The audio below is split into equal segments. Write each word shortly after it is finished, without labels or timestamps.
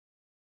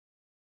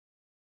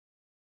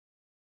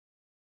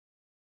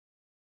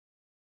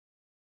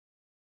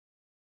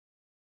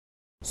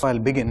So I'll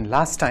begin.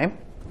 Last time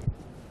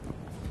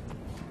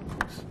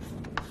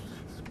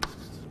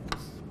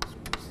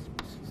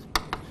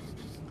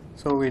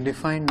we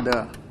defined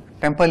the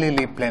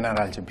temporally planar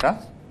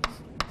algebra,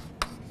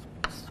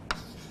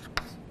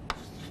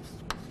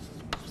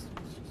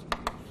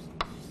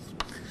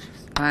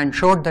 and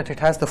showed that it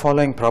has the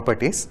following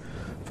properties.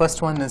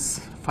 First one is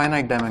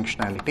finite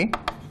dimensionality.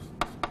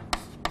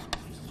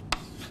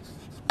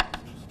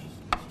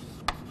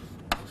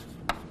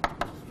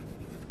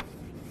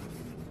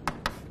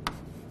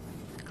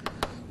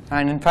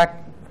 And in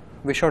fact,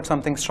 we showed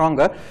something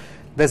stronger.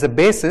 There's a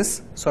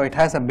basis, so it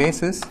has a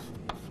basis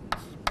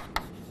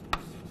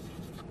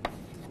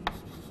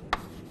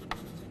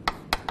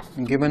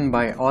given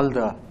by all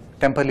the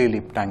temporally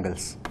leaped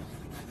angles.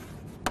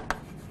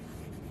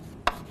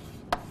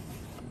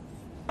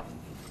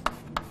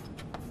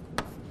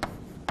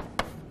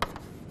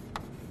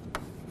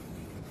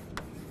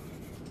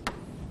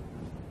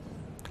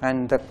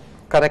 And the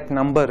correct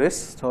number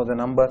is, for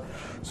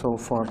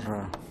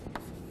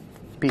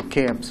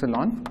pk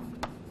epsilon,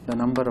 the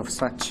number of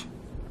such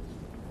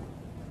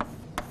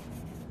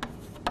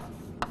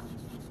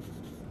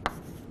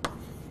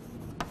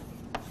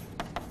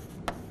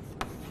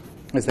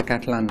is the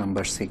Catalan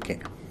number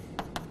ck.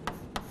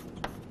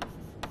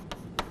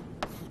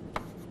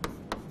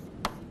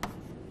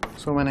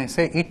 So when I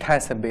say it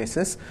has a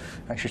basis,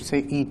 I should say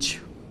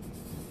each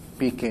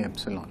pk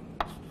epsilon.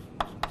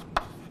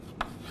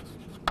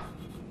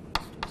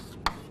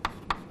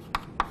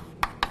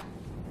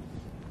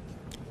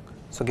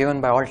 So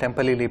given by all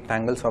temporally leaped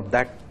angles of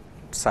that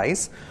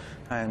size,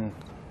 and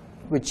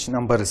which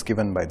number is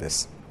given by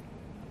this.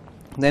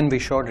 Then we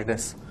showed it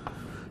is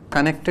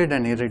connected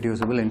and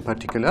irreducible. In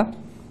particular,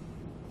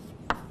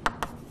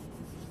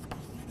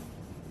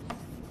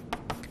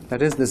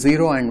 that is, the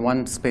 0 and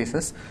 1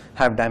 spaces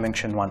have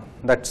dimension 1.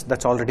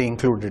 That's already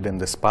included in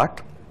this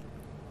part.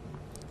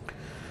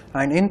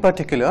 And in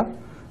particular,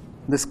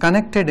 this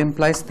connected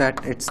implies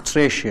that it's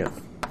tracial.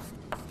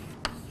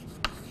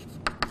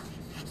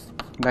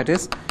 That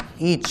is,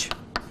 each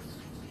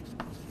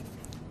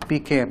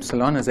pk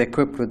epsilon is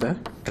equipped with a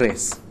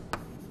trace.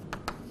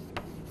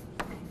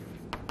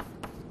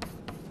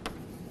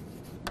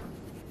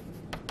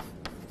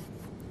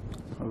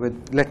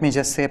 With, let me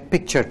just say, a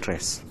picture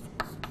trace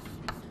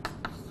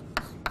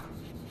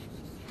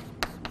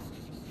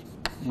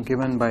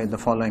given by the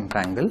following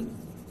triangle.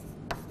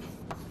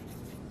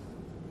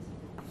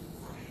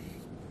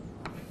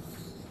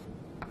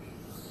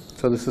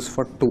 So this is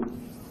for 2.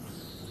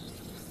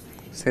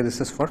 Say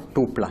this is for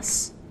 2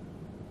 plus.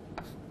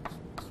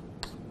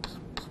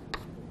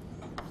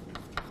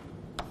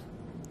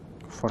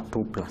 For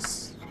 2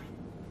 plus.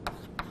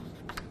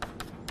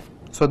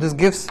 So this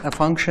gives a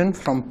function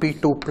from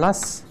P2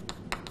 plus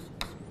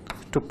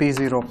to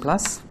P0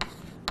 plus,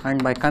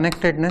 and by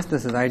connectedness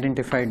this is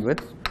identified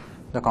with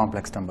the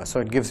complex number.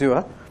 So it gives you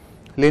a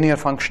linear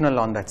functional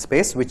on that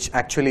space, which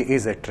actually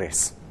is a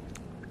trace,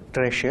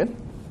 tracial.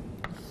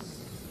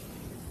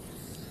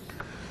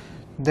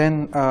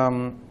 Then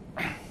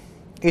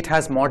it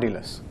has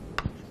modulus.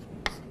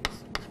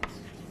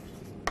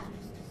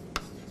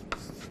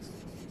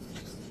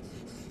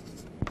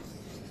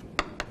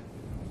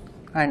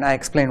 And I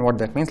explain what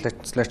that means.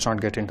 Let's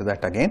not get into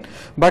that again.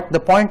 But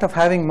the point of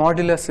having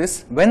modulus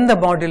is, when the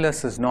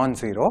modulus is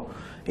non-zero,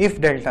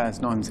 if delta is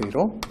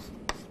non-zero,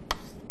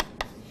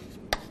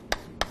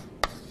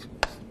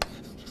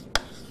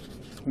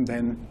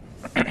 then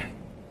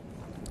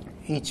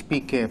each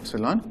pk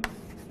epsilon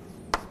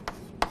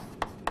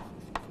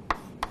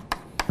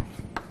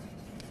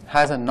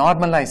has a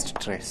normalized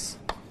trace.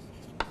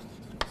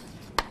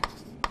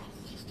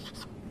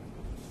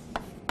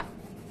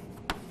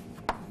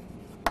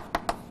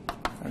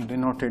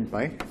 Denoted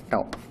by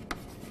tau.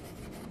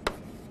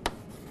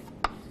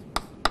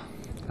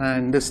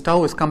 And this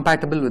tau is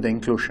compatible with the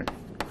inclusion.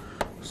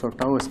 So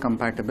tau is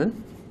compatible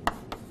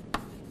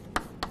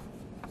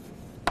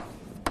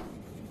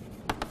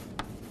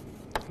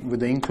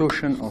with the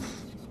inclusion of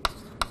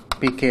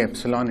pk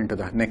epsilon into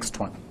the next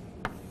one.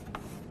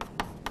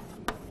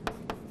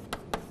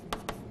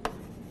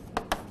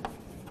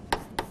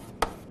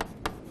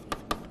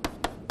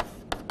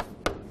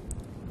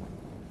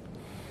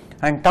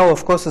 And tau,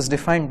 of course, is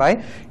defined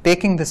by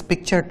taking this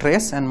picture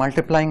trace and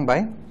multiplying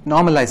by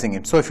normalizing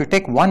it. So if you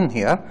take 1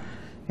 here,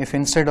 if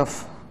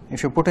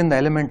you put in the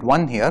element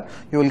 1 here,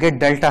 you will get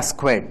delta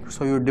squared.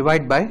 So you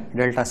divide by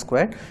delta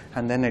squared,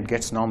 and then it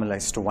gets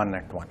normalized to 1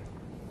 at 1.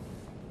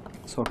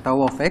 So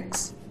tau of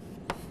x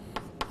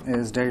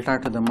is delta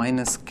to the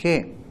minus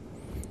k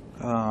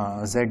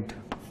z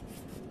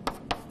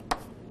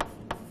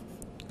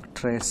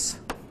trace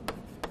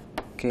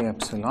k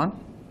epsilon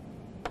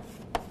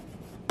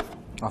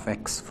of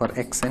x for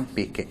x and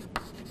pk.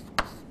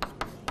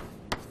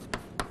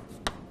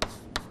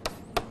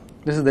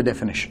 This is the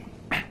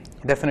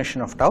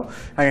definition of tau,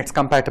 and it's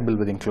compatible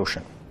with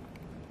inclusion.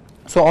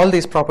 So all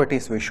these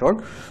properties we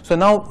showed. So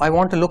now I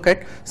want to look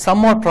at some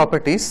more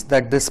properties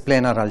that this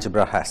planar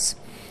algebra has.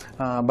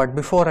 But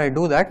before I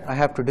do that, I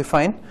have to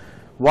define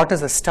what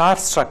is a star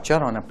structure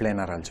on a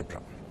planar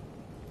algebra.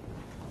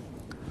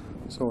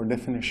 So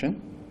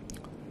definition.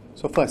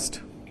 So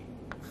first,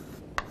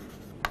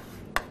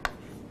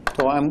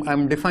 so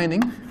I'm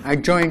defining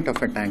adjoint of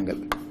a tangle.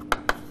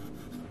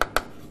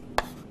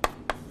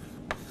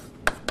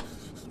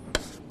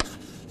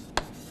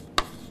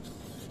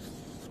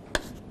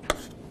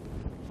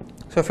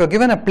 So if you're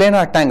given a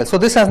planar tangle, so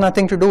this has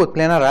nothing to do with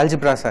planar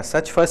algebras as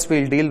such. First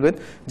we'll deal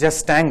with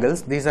just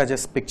tangles. These are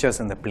just pictures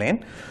in the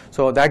plane.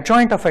 So the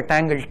adjoint of a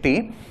tangle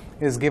T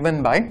is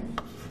given by,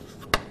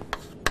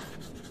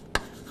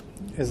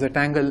 is the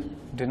tangle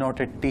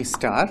denoted T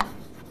star,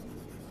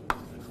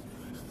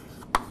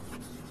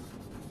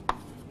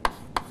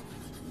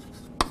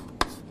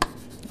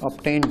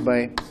 obtained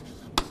by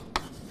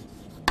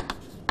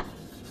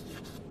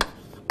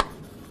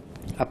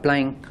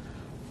applying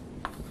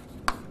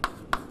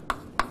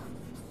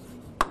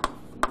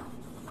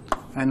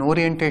an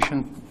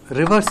orientation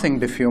reversing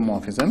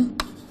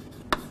diffeomorphism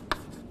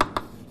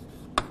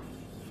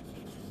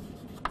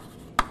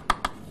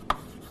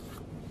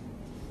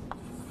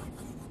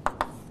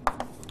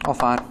of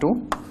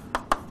R2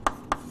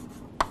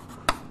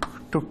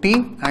 to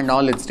T and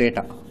all its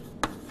data.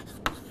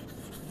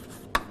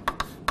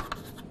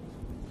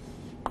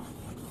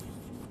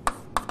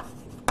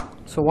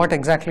 So what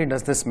exactly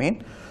does this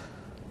mean?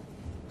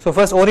 So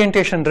first,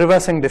 orientation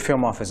reversing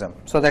diffeomorphism.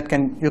 So that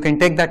you can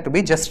take that to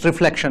be just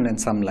reflection in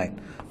some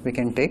line. We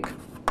can take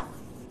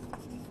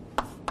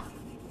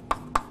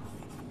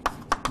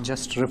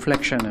just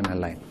reflection in a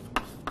line.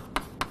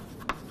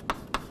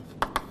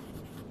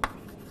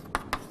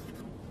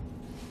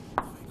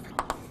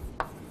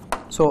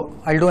 So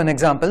I'll do an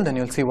example, then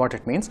you'll see what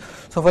it means.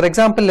 So for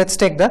example, let's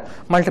take the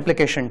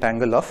multiplication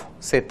tangle of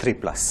say 3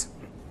 plus.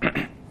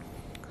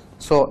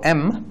 So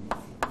M,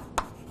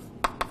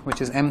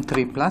 which is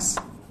M3 plus,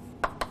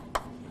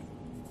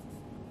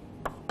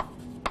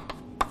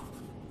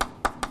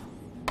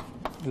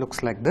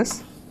 looks like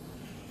this.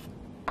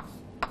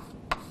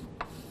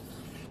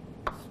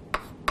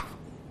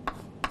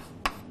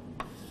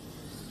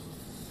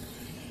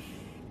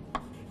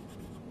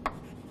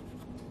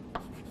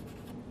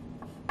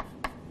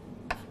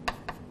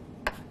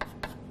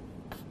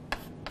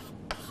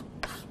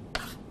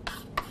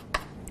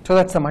 So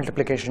that's the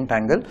multiplication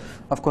tangle.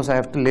 Of course, I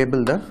have to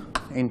label the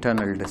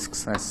internal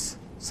disks as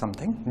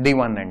something,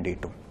 D1 and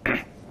D2.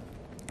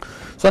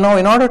 So now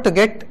in order to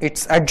get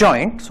its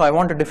adjoint, so I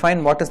want to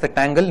define what is the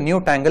tangle, new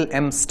tangle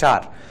M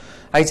star.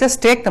 I just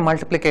take the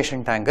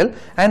multiplication tangle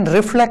and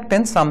reflect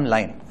in some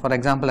line. For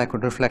example, I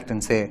could reflect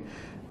in say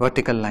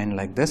vertical line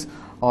like this,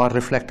 or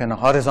reflect in a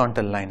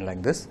horizontal line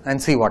like this,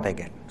 and see what I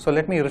get. So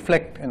let me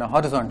reflect in a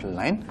horizontal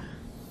line.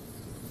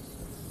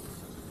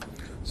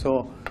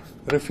 So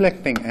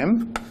reflecting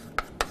M,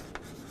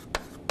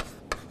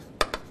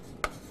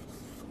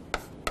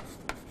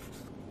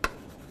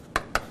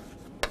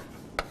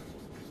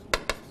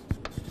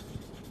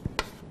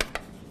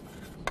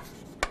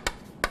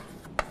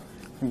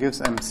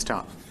 gives M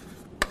star.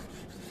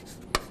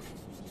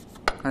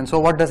 And so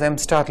what does M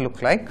star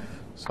look like?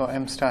 So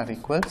M star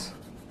equals,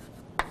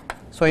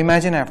 so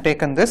imagine I have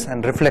taken this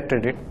and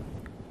reflected it.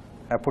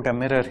 I put a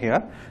mirror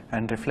here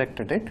and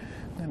reflected it,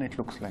 then it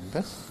looks like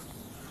this.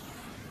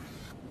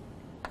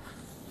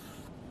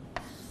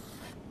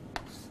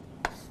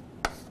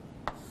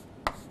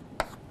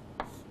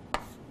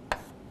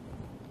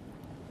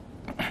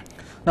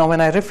 Now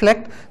when I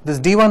reflect, this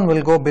D1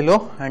 will go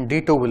below and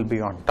D2 will be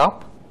on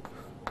top.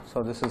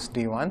 So this is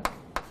D1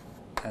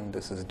 and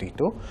this is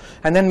D2,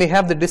 and then we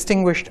have the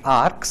distinguished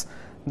arcs.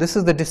 This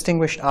is the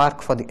distinguished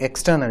arc for the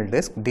external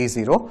disk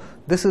D0,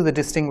 this is the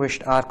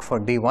distinguished arc for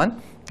D1,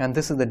 and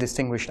this is the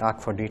distinguished arc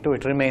for D2.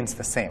 It remains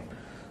the same.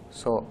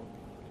 So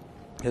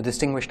the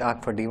distinguished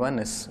arc for D1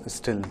 is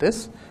still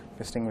this,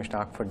 distinguished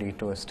arc for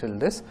D2 is still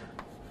this.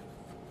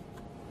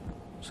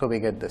 So we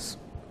get this.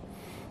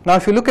 Now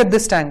if you look at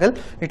this tangle,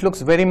 it looks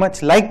very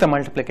much like the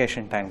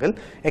multiplication tangle,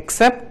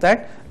 except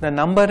that the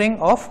numbering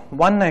of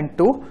 1 and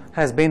 2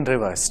 has been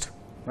reversed,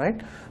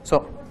 right?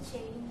 So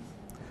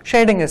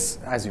shading is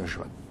as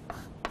usual.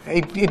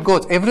 It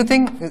goes,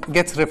 everything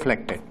gets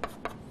reflected.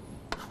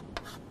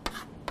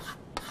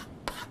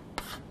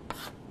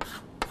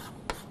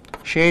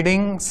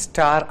 Shading,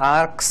 star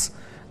arcs,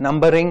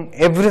 numbering,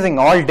 everything,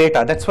 all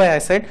data. That's why I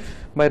said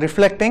by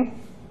reflecting,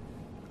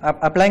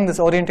 applying this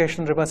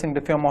orientation reversing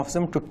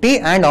diffeomorphism to T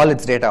and all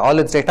its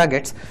data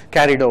gets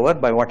carried over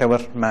by whatever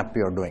map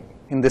you are doing.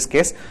 In this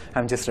case,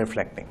 I'm just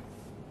reflecting.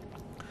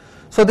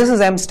 So this is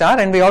M star,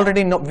 and we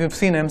already know, we've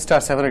seen M star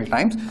several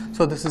times.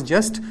 So this is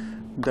just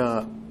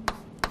the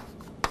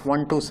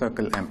 1, 2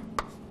 circle M.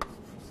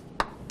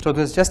 So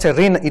this is just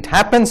it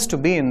happens to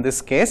be in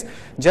this case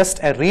just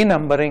a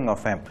renumbering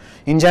of M.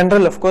 In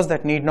general, of course,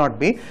 that need not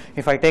be.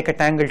 If I take a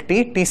tangle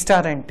T, T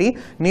star and T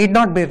need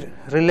not be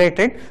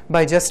related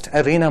by just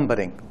a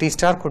renumbering. T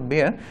star could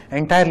be an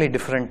entirely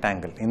different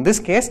tangle. In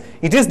this case,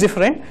 it is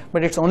different,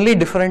 but it's only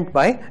different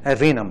by a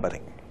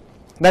renumbering.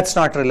 That's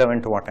not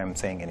relevant to what I'm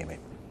saying anyway.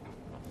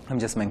 I'm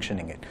just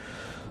mentioning it.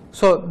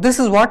 So this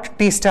is what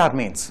T star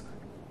means.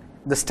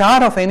 The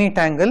star of any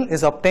tangle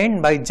is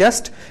obtained by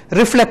just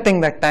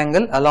reflecting that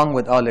tangle along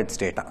with all its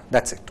data.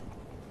 That's it.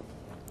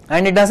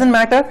 And it doesn't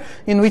matter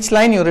in which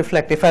line you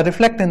reflect. If I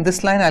reflect in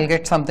this line, I'll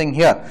get something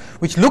here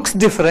which looks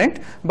different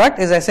but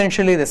is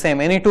essentially the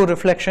same. Any two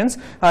reflections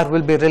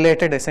will be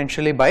related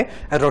essentially by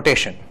a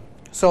rotation.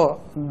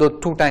 So the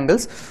two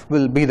tangles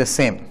will be the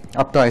same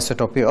up to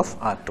isotropy of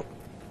R2.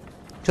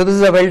 So this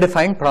is a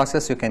well-defined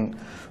process you can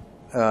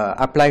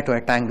apply to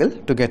a tangle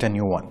to get a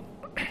new one.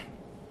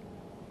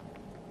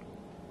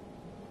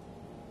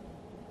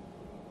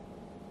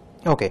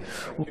 Okay.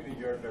 Actually,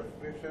 your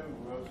definition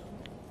was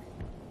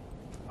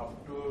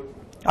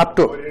up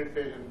to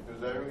orientation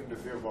preserving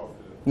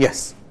diffeomorphism.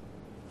 Yes.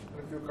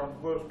 If you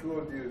compose two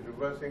of these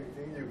reversing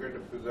things, you get a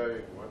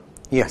preserving one.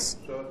 Yes.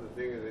 So the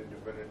thing is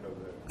independent of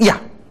that. Yeah.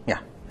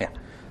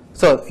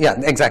 So yeah,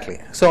 exactly.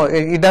 So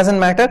it doesn't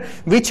matter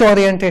which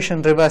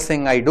orientation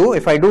reversing I do.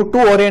 If I do two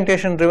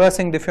orientation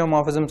reversing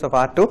diffeomorphisms of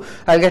R2,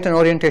 I'll get an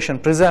orientation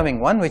preserving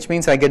one, which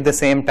means I get the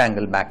same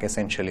tangle back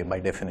essentially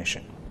by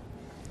definition.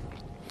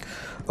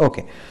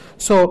 Okay.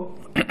 So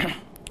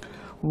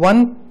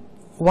one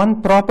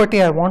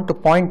property I want to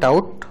point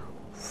out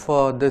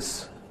for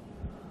this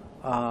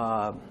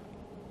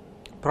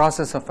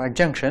process of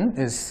adjunction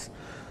is,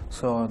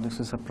 so this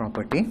is a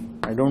property.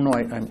 I don't know,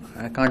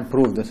 I can't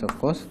prove this, of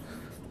course,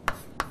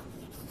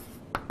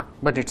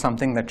 but it's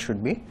something that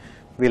should be,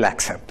 we'll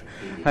accept.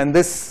 And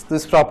this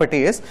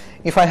property is,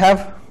 if I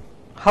have,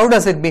 how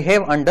does it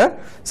behave under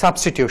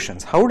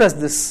substitutions? How does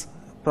this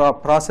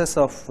process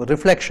of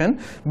reflection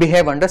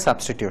behave under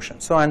substitution?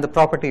 So, and the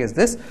property is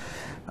this,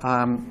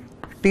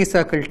 T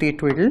circle T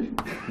twiddle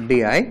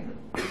di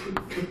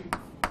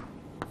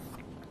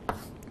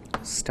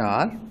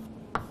star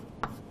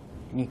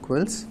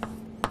equals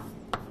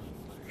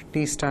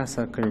T star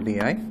circle di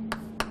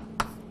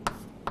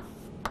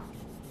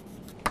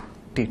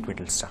T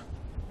twiddle star.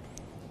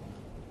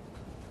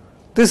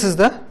 This is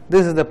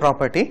the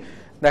property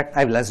that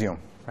I will assume,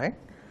 right?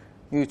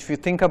 If you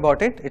think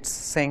about it, it's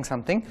saying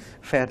something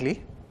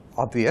fairly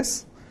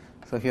obvious.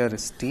 So here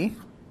is T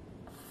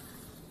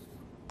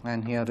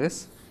and here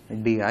is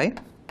di,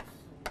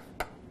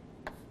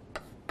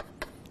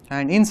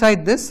 and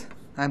inside this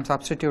I am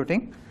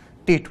substituting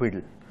T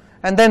twiddle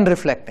and then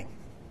reflecting.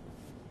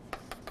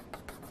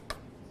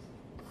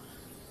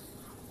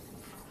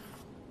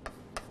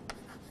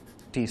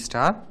 T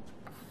star,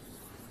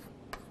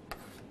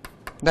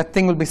 that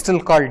thing will be still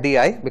called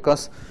di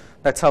because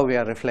that's how we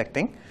are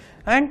reflecting,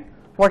 and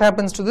what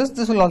happens to this?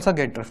 This will also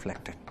get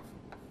reflected.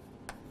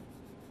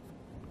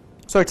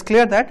 So it's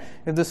clear that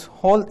if this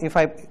whole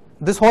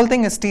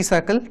thing is T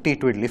circle T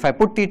twiddle. If I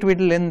put T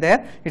twiddle in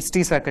there, it's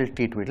T circle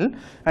T twiddle,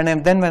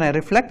 and then when I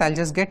reflect, I'll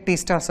just get T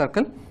star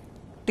circle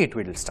T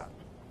twiddle star.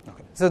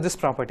 Okay. So this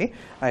property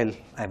I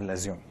will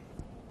assume.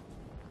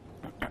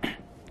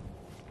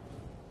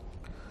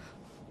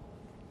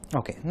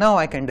 Okay, now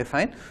I can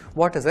define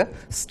what is a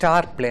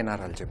star planar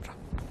algebra.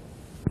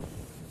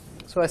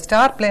 So a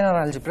star planar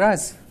algebra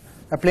is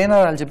a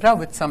planar algebra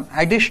with some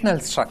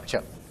additional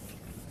structure.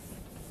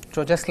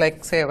 So just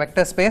like say a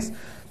vector space,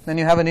 then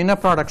you have an inner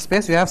product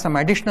space, you have some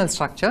additional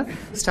structure.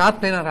 Star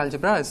planar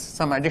algebra is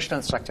some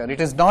additional structure. It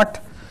is not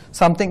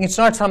something, it's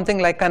not something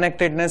like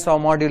connectedness or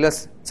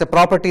modulus. It's a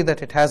property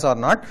that it has or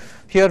not.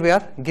 Here we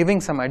are giving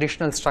some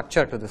additional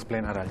structure to this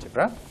planar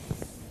algebra,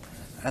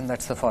 and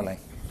that's the following.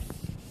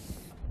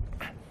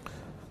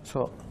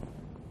 So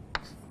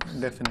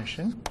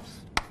definition,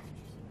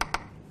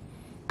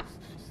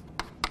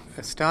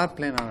 a star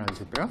planar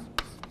algebra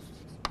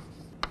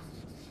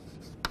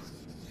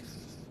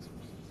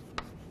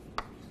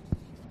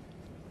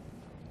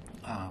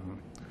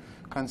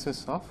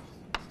consists of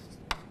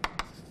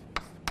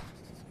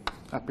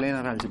a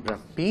planar algebra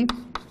P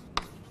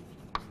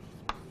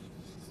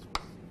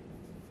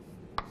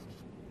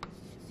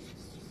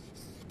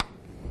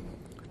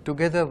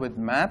together with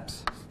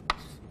maps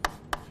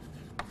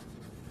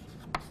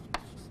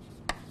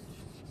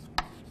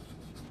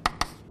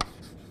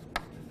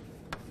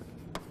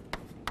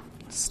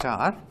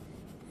star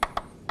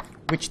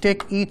which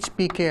take each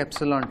pk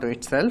epsilon to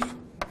itself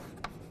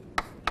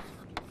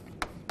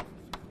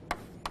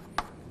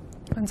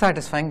and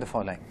satisfying the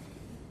following.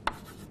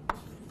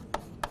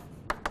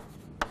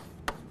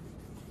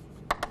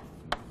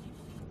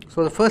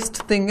 So the first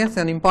thing is,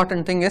 an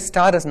important thing is,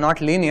 star is not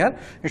linear,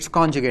 it's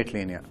conjugate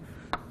linear.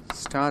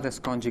 Star is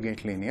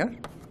conjugate linear.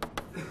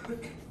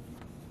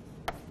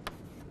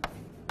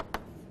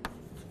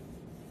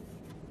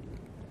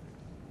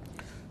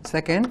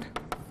 Second,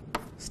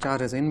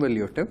 star is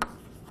involutive.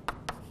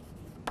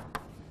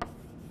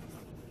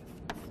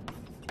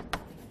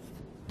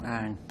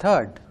 And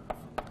third,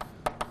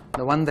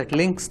 the one that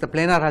links the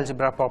planar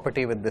algebra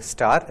property with this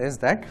star is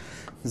that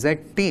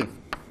zt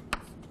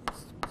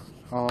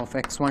of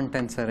x1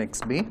 tensor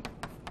xb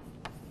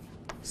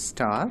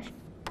star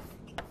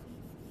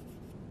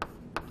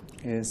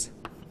is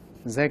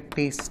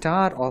zt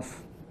star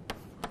of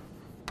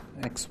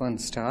x1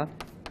 star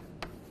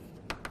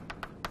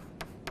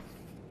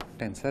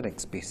tensor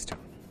xb star.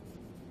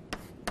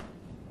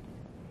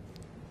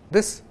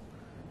 this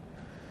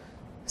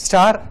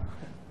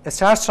a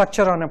star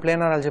structure on a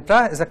planar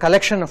algebra is a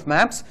collection of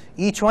maps.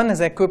 Each one is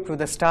equipped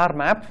with a star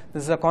map.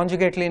 This is a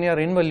conjugate linear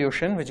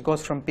involution which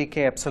goes from pk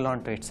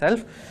epsilon to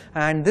itself,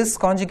 and this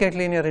conjugate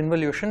linear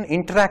involution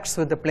interacts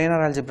with the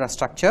planar algebra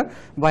structure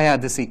via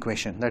this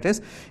equation. That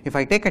is, if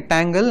I take a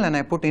tangle and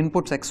I put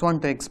inputs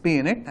x1 to xb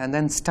in it and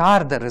then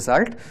star the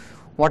result,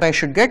 what I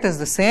should get is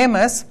the same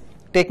as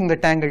taking the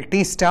tangle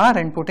T star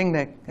and putting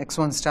the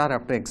x1 star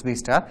up to xb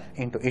star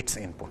into its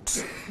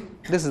inputs.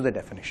 This is the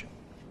definition.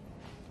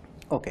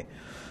 Okay.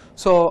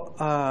 So,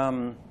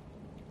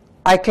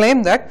 I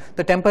claim that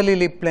the temporally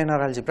leap planar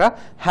algebra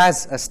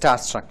has a star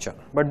structure,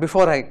 but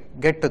before I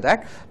get to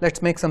that, let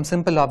us make some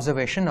simple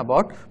observation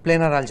about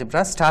planar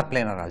algebras, star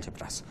planar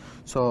algebras.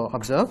 So,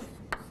 observe,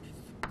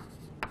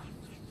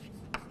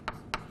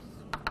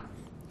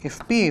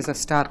 if P is a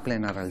star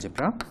planar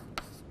algebra,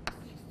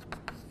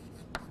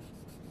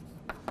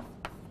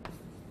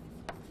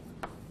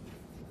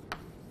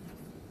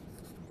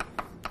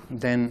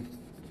 then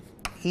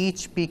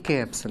each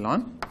pk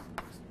epsilon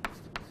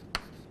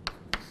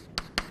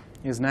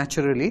is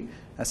naturally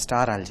a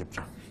star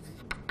algebra.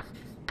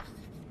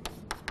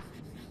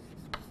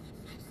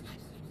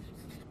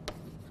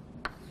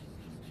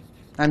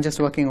 I am just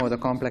working over the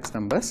complex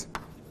numbers.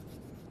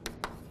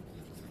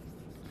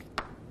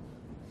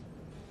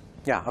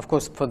 Yeah, of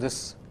course, for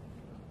this,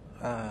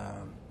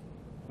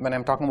 when I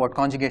am talking about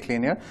conjugate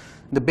linear,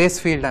 the base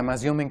field I am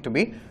assuming to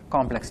be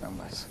complex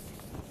numbers.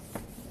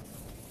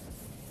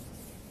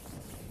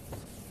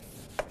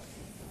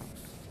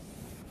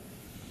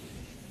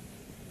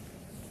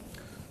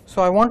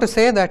 So, I want to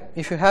say that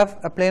if you have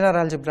a planar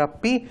algebra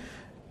P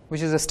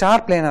which is a star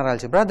planar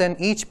algebra, then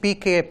each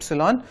pk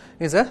epsilon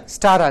is a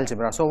star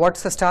algebra. So, what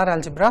is a star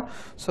algebra?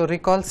 So,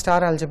 recall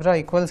star algebra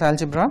equals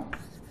algebra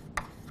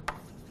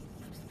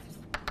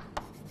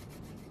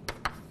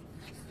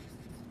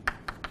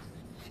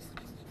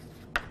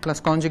plus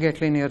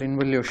conjugate linear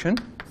involution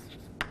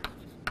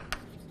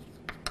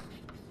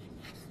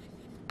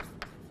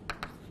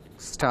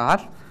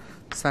star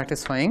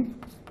satisfying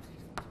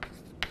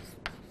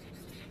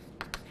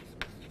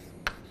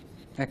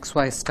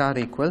xy star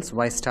equals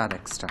y star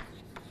x star.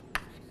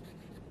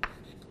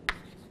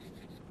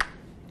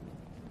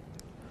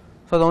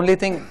 So, the only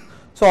thing,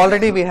 so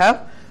already we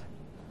have,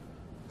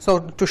 so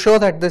to show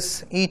that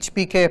this each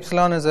pk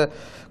epsilon is a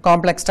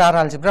complex star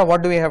algebra,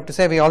 what do we have to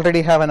say? We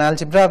already have an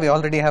algebra, we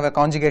already have a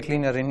conjugate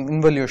linear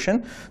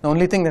involution. The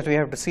only thing that we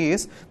have to see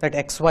is that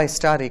xy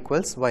star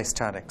equals y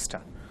star x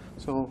star.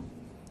 So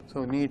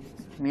need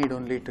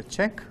only to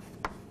check.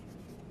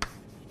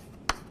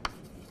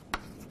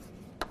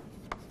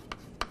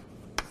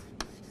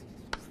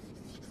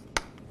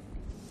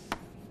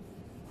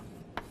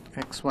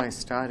 Xy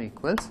star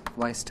equals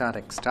y star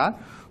x star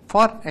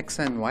for x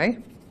and y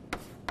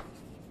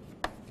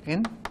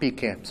in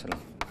pk epsilon.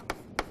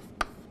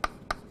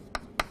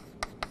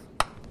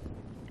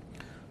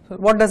 So,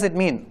 what does it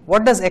mean?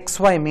 What does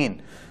xy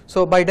mean?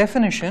 So, by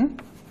definition,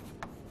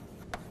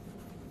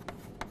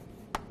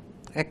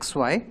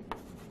 xy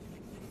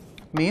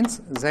means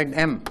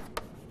Zm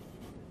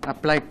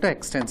applied to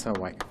x tensor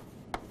y,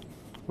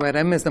 where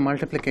m is the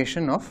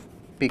multiplication of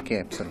pk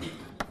epsilon.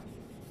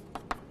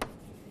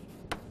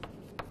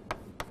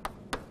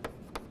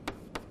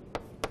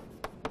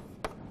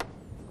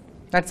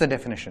 That is the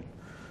definition.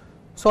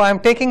 So, I am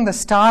taking the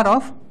star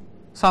of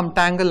some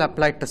tangle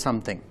applied to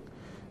something,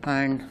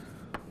 and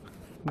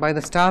by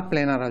the star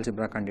planar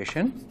algebra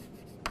condition,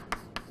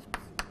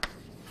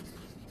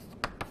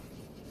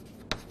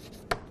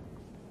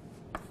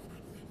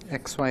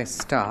 xy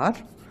star,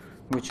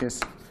 which is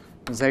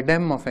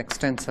Zm of x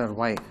tensor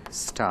y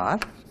star,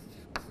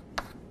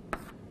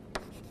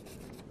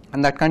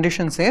 and that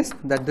condition says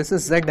that this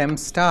is Zm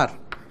star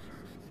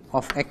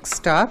of x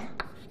star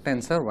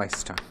tensor y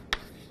star.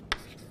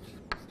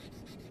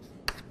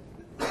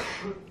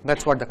 That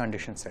is what the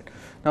condition said.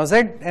 Now,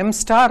 Zm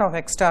star of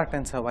x star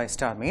tensor y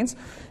star means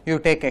you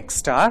take x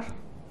star,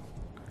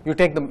 you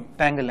take the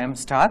tangle m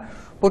star,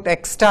 put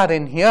x star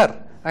in here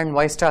and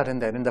y star in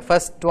there. In the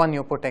first one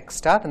you put x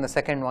star, in the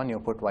second one you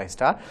put y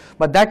star.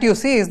 But that you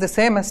see is the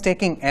same as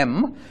taking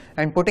m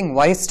and putting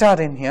y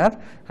star in here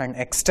and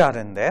x star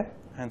in there.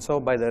 And so,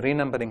 by the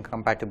renumbering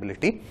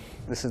compatibility,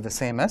 this is the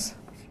same as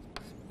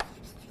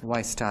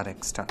y star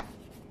x star.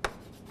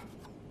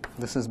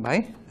 This is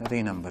by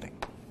renumbering.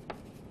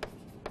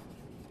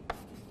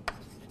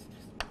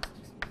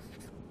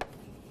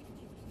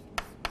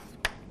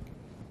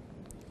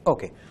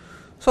 Okay,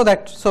 so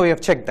we have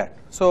checked that.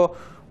 So,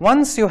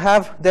 once you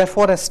have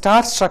therefore a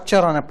star structure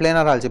on a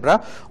planar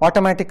algebra,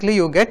 automatically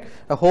you get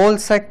a whole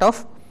set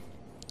of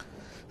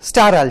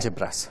star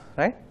algebras,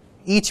 right?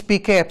 Each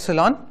pk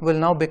epsilon will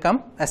now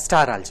become a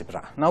star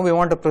algebra. Now, we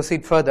want to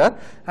proceed further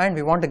and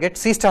we want to get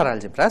C star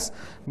algebras,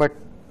 but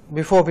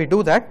before we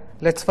do that,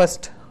 let us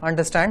first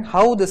understand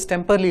how this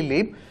temporally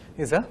leap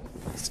is a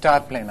star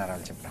planar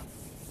algebra.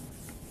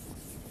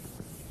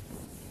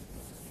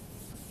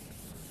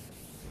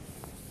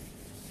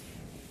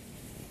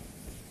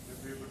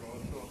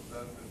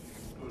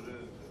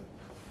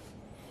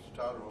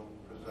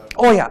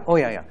 Oh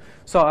yeah.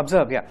 So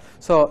observe, yeah.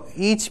 So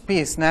each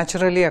piece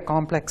naturally a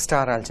complex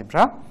star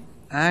algebra,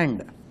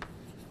 and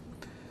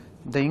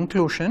the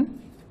inclusion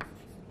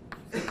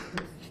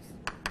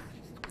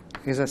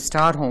is a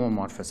star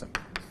homomorphism.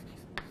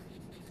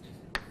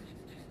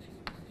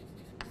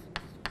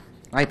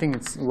 I think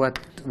it's worth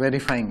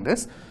verifying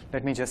this.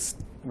 Let me just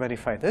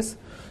verify this.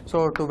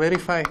 So to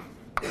verify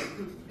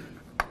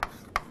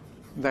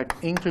that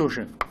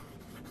inclusion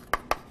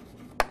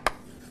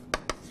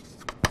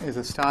is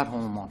a star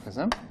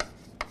homomorphism,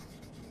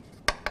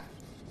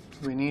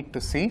 we need to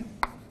see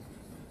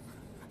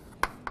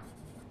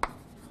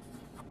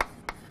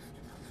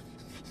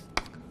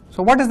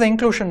so what is the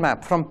inclusion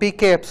map from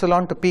pk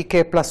epsilon to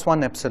pk plus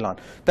 1 epsilon?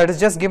 That is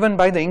just given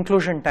by the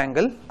inclusion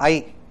tangle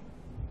I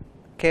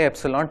k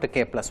epsilon to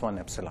k plus 1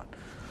 epsilon.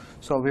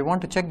 So we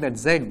want to check that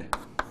z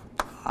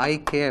I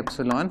k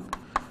epsilon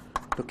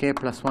to k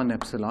plus 1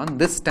 epsilon,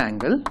 this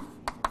tangle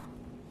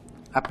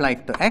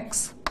applied to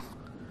x.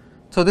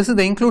 So this is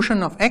the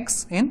inclusion of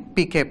x in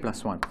pk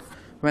plus 1.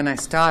 When I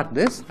start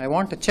this, I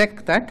want to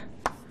check that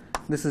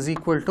this is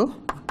equal to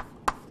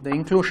the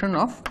inclusion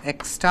of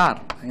x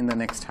star in the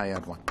next higher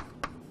one.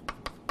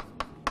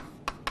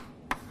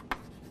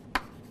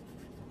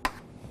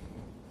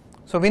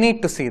 So we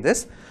need to see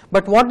this,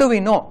 but what do we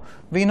know?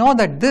 We know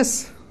that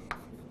this,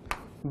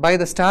 by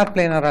the star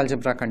planar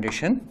algebra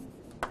condition,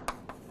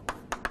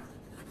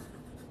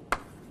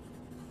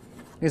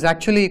 is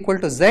actually equal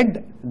to z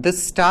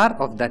this star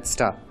of that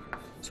star.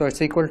 So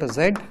it's equal to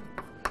z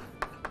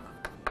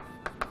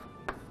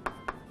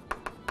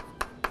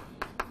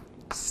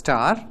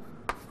star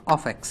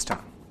of x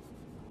star.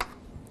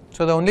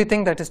 So the only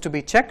thing that is to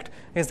be checked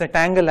is the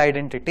tangle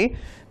identity,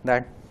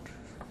 that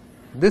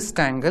this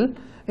tangle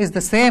is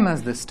the same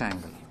as this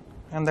tangle,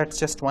 and that's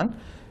just one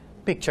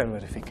picture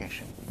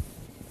verification.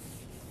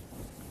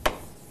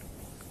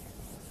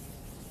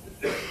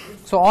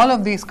 So all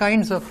of these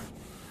kinds of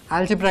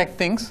algebraic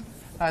things,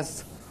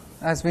 as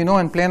we know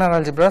in planar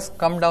algebras,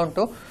 come down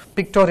to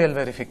pictorial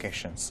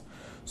verifications.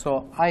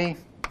 So I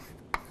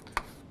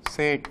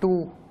say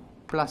 2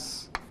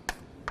 plus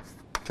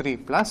 3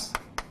 plus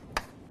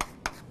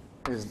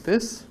is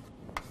this,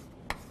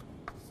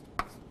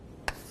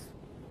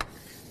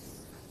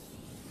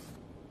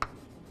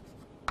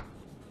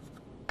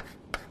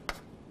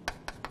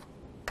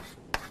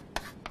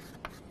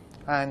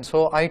 and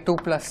so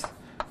I2 plus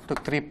to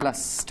 3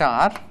 plus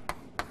star.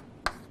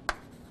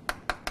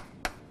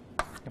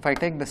 If I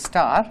take the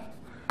star,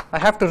 I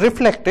have to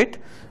reflect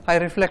it. I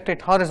reflect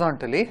it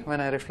horizontally.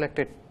 When I reflect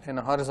it in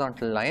a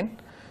horizontal line,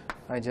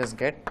 I just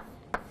get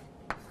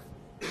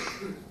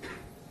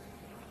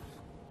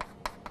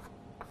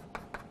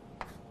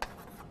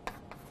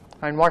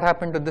and what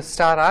happened to this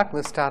star arc?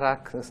 This star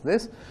arc is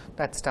this,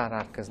 that star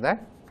arc is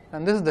that,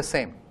 and this is the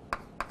same.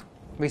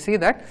 We see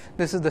that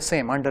this is the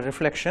same. Under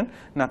reflection,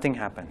 nothing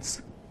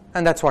happens,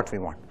 and that's what we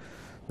want,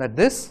 that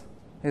this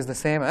is the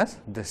same as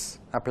this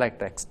applied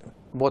to x.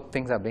 Both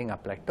things are being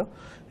applied to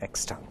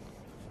x star.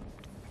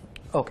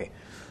 Okay.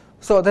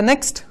 So the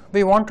next thing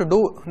we want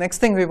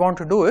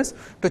to do is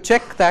to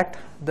check that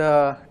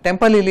the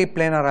Temperley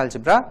planar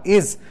algebra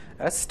is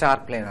a star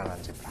planar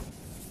algebra.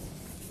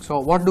 So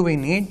what do we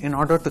need in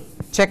order to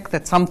check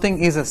that something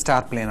is a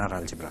star planar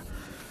algebra?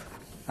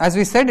 As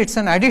we said, it's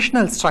an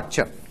additional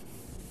structure.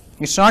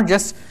 It's not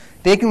just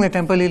taking the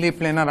Temperley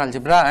planar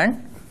algebra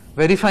and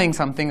verifying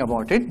something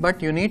about it,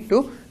 but you need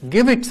to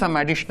give it some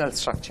additional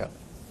structure.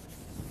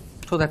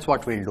 So that's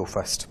what we'll do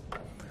first.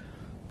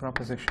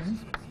 Proposition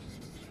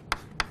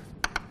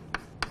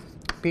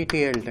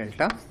PTL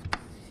delta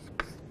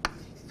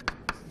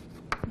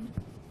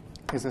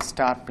is a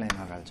star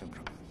planar algebra.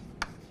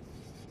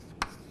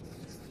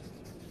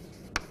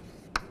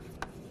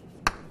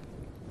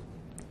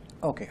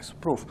 Okay, so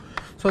proof.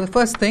 So the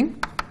first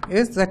thing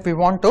is that we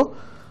want to,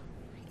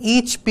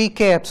 each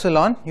pk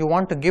epsilon, you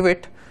want to give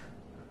it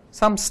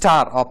some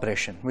star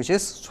operation, which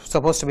is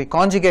supposed to be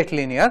conjugate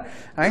linear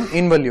and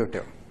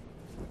involutive.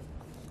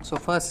 So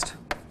first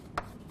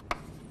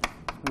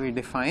we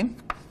define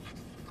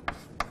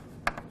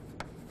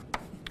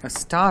a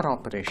star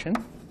operation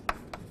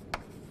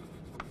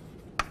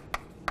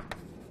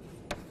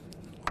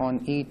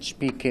on each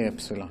pk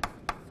epsilon,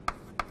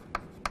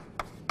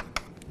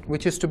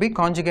 which is to be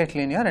conjugate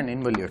linear and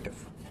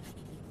involutive.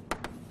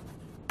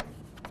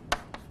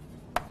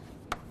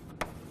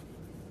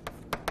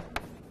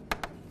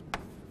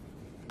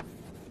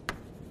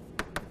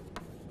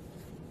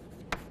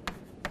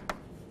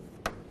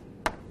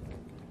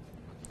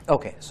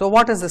 Okay, so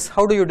what is this?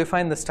 How do you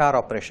define the star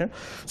operation?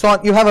 So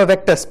you have a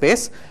vector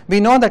space. We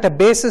know that a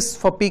basis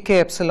for pk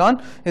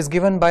epsilon is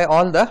given by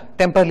all the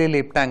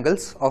Temperley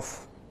tangles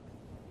of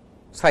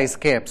size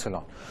k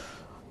epsilon.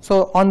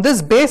 So on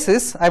this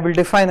basis, I will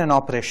define an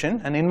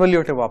operation, an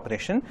involutive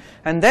operation,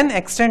 and then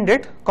extend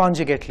it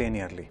conjugate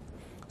linearly.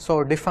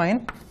 So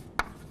define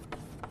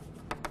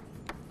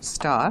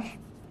star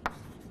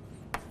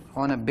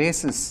on a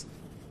basis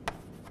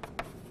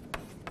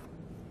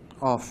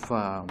of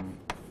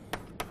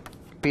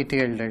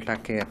PTL delta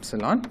k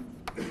epsilon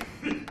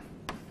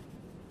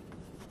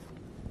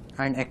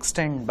and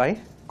extend by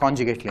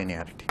conjugate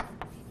linearity.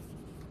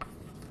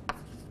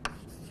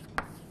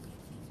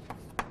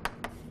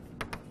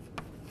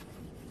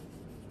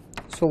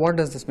 So what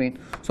does this mean?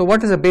 So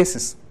what is a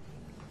basis?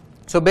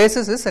 So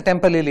basis is a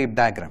temporally leap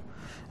diagram,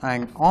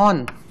 and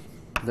on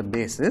the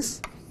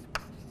basis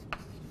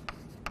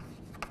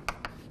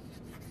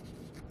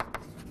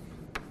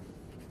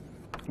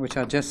which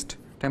are just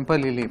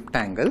temporally leap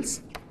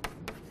tangles,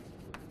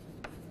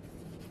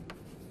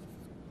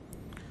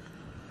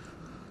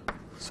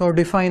 so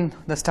define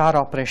the star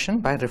operation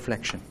by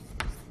reflection.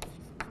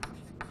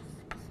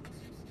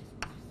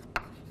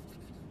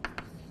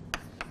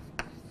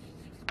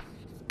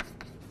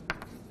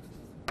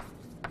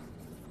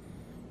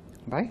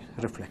 By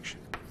reflection.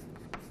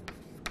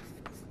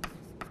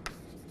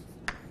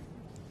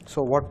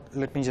 So what,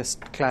 let me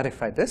just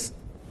clarify this.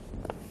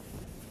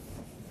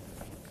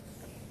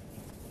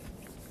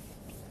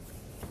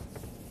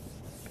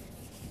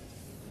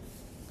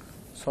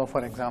 So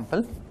for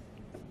example,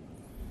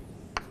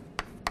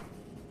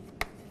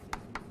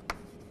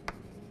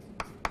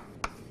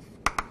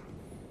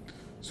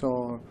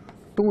 so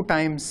 2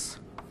 times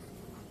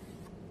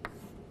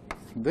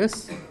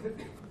this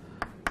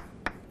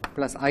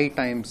plus I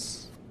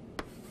times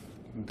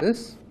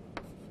this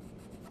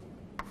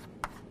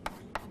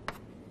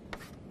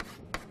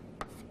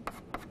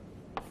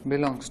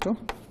belongs to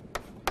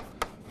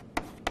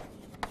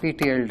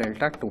PTL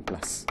delta 2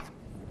 plus.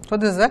 So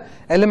this is the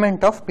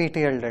element of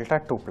PTL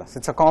delta 2 plus.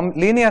 It's a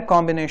linear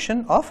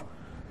combination of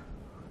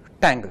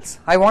tangles.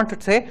 I want to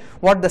say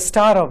what the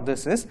star of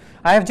this is.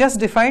 I have just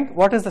defined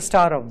what is the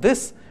star of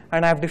this,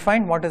 and I have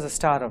defined what is the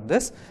star of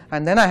this,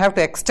 and then I have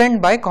to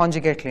extend by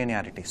conjugate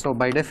linearity. So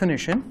by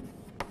definition,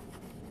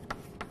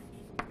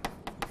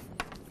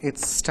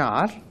 its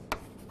star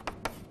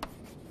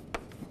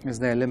is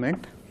the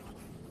element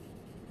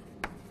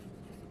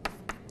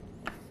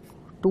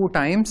 2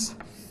 times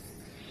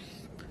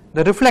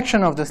the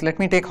reflection of this. Let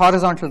me take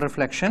horizontal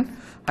reflection.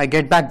 I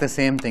get back the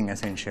same thing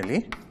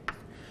essentially,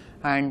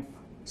 and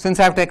since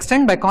I have to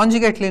extend by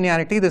conjugate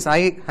linearity, this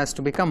I has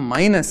to become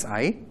minus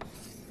I.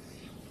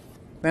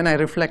 Then I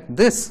reflect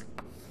this,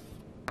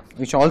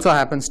 which also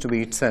happens to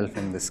be itself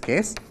in this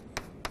case.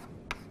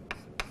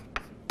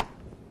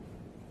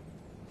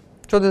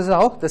 So this is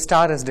how the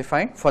star is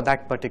defined for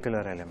that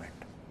particular element.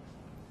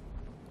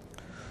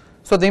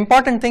 So the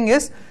important thing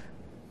is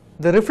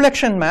the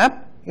reflection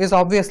map is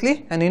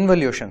obviously an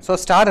involution. So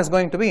star is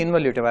going to be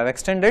involutive. I've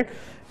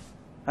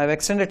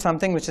extended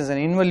something which is an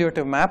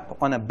involutive map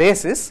on a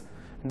basis.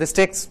 This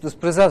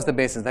preserves the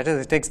basis, that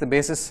is, it takes the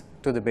basis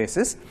to the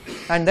basis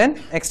and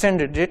then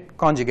extended it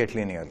conjugate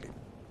linearly.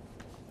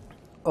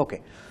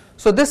 Okay,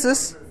 so this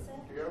is. Do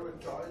you have a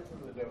choice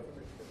in the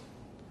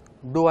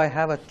definition? Do I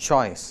have a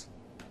choice?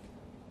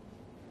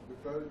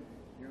 Because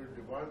you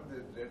demand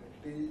the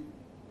ZT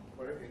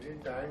for any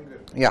triangle.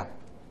 Yeah.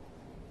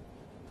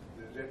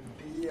 The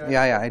ZT.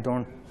 Yeah, I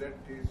don't.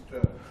 ZT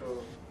star.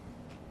 So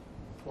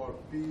for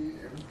P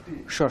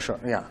empty. Sure,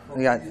 yeah,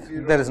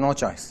 there is no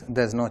choice.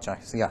 There's no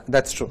choice. Yeah,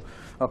 that's true.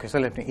 Okay, so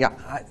let me. Yeah,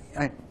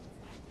 I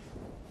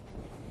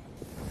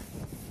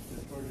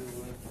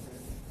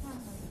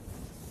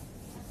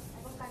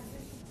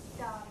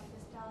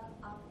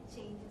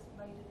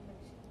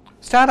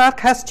Star arc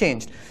has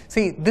changed.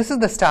 See, this is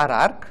the star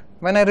arc.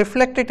 When I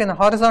reflect it in a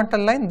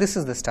horizontal line, this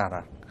is the star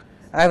arc.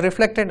 I have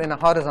reflected in a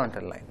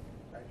horizontal line.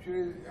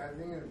 Actually, I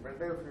think it's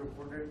better if you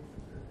put it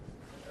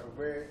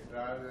away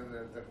rather than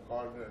at the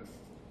corners.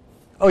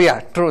 Oh yeah,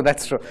 true,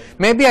 that's true.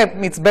 Maybe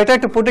it's better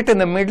to put it in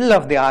the middle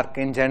of the arc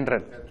in general.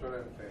 That's what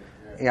I'm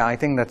saying. Yeah, I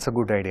think that's a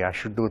good idea. I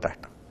should do that.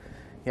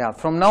 Yeah,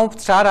 from now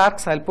star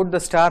arcs, I'll put the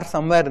star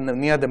somewhere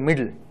near the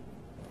middle.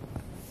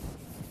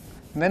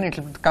 Then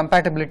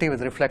compatibility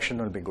with reflection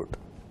will be good.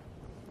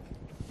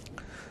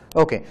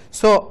 Okay,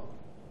 so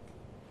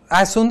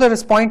as Sundar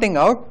is pointing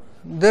out,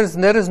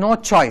 there is no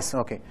choice.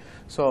 Okay,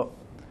 so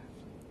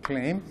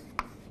claim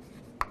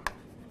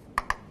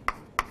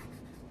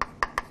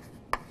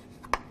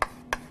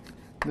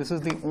this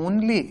is the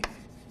only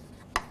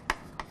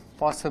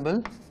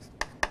possible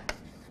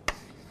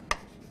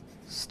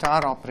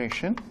star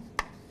operation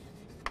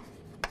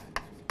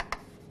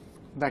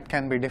that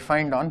can be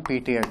defined on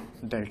PTL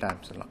delta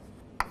epsilon.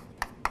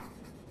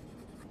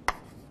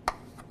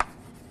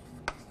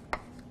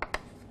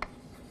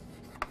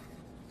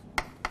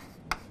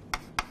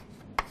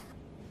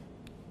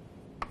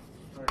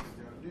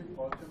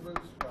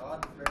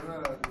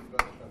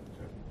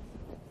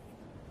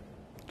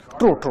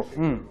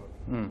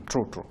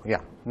 True.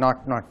 Yeah,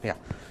 not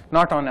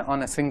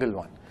on a single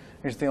one.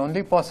 It's the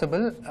only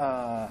possible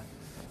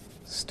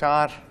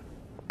star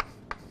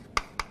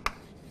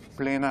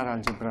planar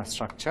algebra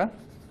structure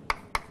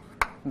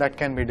that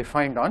can be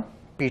defined on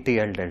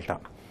PTL delta.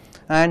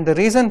 And the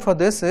reason for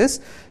this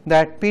is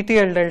that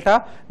PTL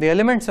delta, the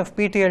elements of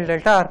PTL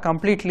delta are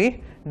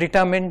completely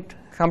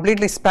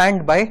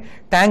spanned by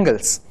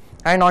tangles.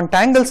 And on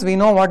tangles, we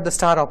know what the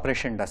star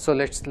operation does. So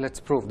let's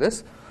prove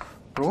this.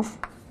 Proof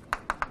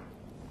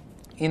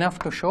enough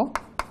to show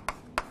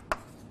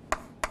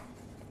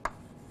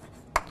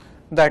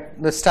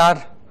that the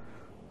star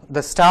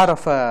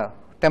of a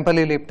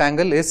temporally leaped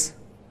angle is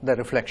the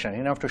reflection.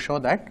 Enough to show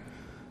that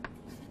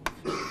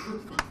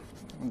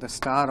the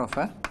star of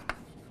a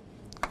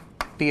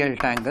TL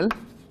tangle.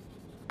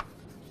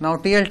 Now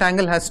TL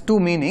tangle has two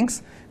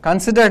meanings: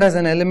 considered as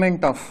an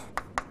element of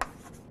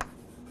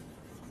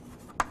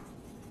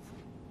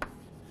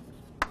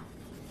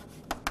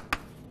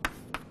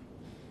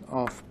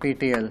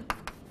PTL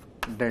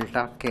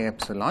delta K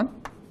epsilon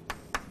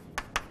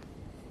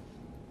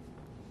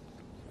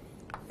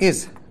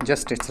is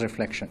just its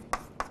reflection.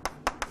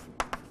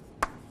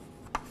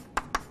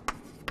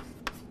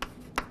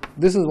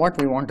 This is what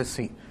we want to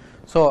see.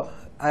 So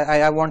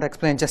I want to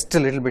explain just a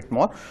little bit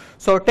more.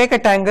 So take a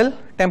tangle,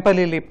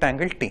 temporally leaped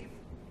angle T.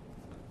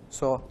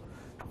 So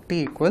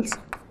T equals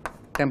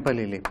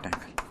temporally leaped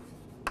angle.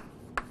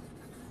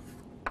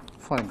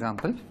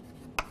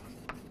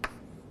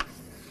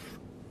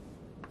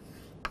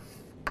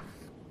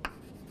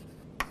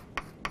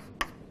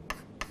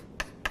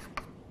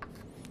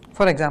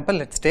 For example,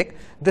 let's take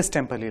this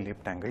temporally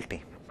leaped angle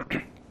T.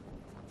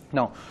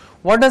 Now,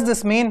 what does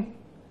this mean?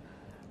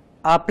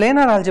 Our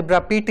planar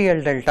algebra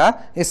PTL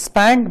delta is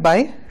spanned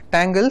by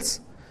tangles.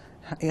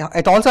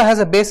 It also has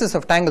a basis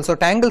of tangles. So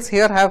tangles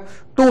here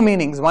have two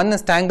meanings. One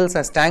is tangles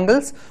as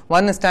tangles,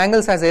 one is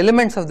tangles as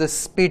elements of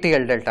this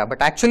PTL delta,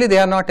 but actually they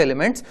are not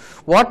elements.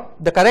 What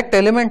the correct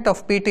element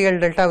of PTL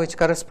delta which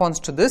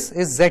corresponds to this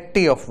is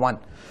ZT of 1.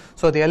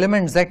 So the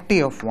element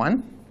ZT of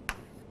 1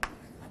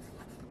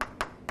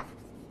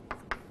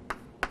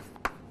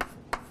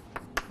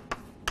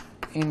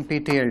 in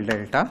PTL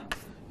delta,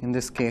 in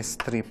this case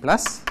 3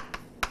 plus,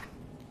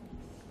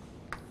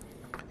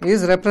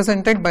 is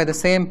represented by the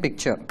same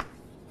picture.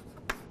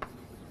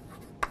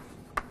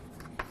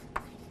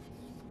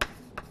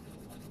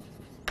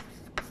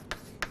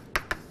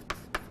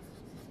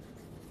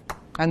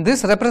 And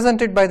this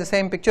represented by the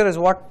same picture is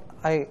what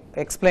I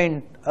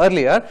explained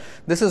earlier.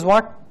 This is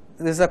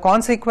a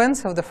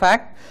consequence of the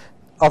fact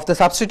of the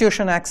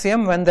substitution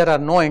axiom when there are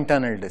no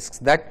internal disks,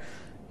 that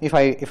if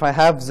I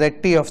have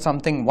ZT of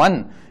something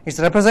 1,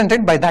 it's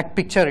represented by that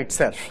picture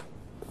itself.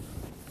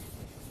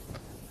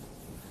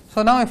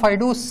 So now if I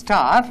do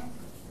star,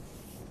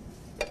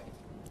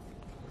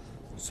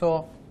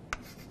 so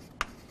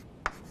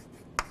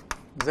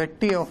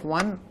ZT of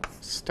 1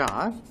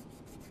 star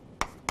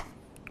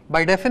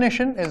by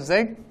definition is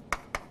Z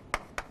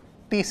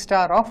T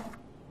star of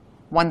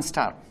 1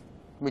 star,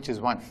 which is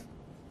 1,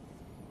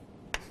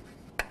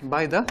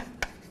 by the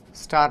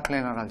star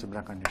planar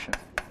algebra condition.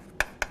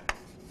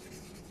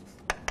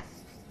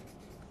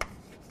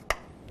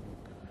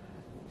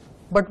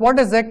 But what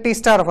is ZT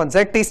star of 1?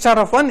 ZT star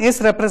of 1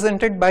 is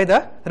represented by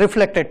the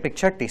reflected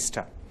picture T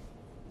star,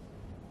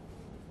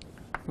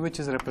 which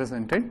is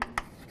represented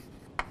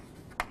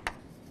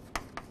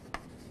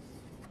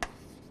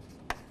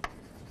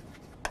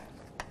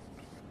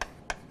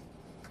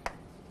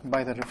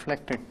by the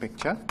reflected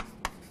picture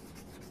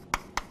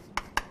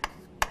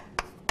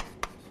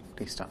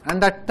T star,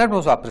 and that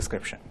was our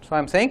prescription. So I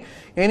am saying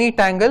any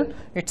tangle,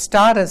 its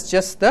star is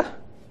just the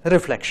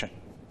reflection.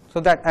 So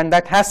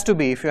that has to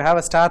be, if you have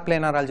a star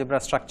planar algebra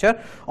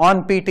structure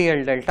on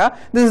PTL delta,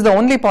 this is the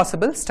only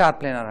possible star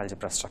planar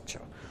algebra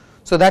structure.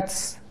 So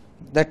that's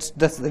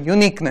the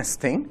uniqueness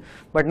thing.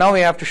 But now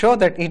we have to show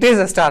that it is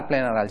a star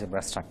planar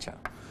algebra structure.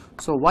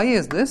 So why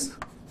is this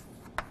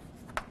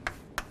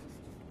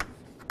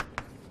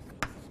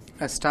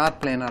a star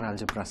planar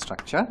algebra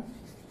structure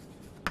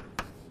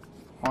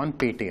on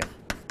PTL?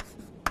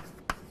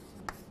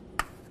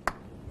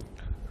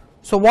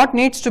 So what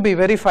needs to be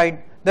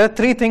verified? There are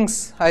three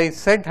things I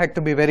said had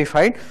to be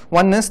verified.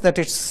 One is that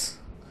it's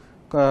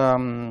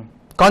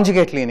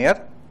conjugate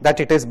linear, that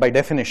it is by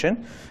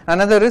definition.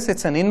 Another is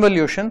it's an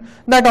involution,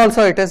 that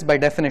also it is by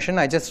definition.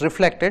 I just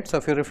reflected, so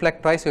if you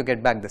reflect twice you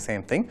get back the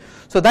same thing.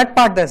 So that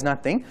part there's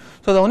nothing.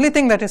 So the only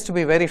thing that is to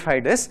be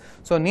verified is,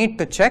 so need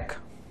to check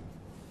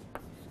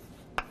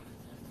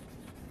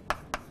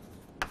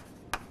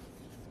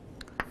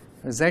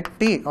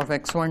ZT of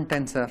x1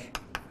 tensor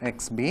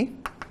xb.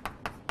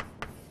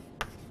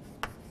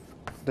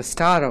 The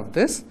star of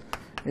this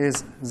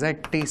is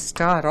ZT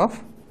star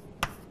of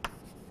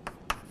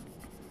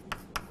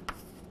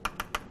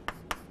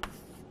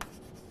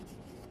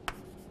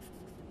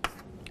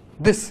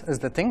this is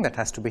the thing that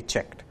has to be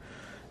checked.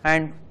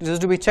 And this is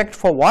to be checked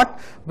for what?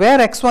 Where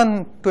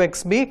x1 to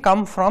xb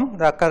come from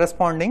the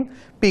corresponding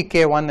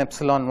pk1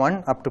 epsilon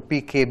 1 up to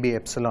pkb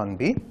epsilon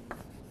b.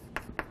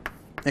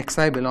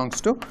 Xi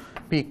belongs to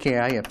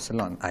pki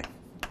epsilon I.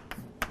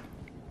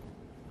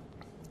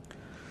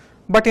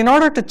 But in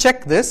order to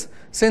check this,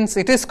 since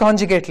it is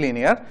conjugate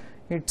linear,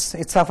 it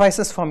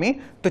suffices for me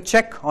to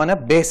check on a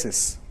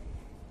basis.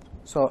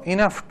 So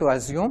enough to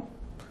assume,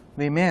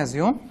 we may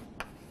assume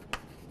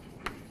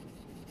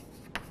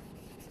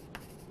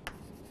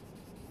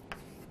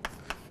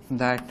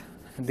that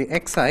the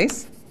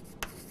xi's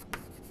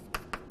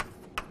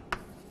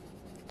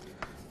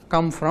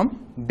come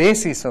from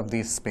bases of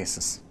these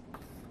spaces.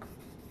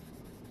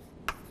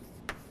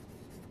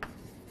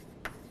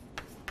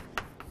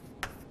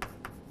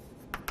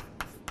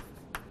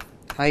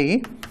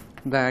 i.e.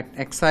 that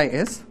xi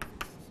is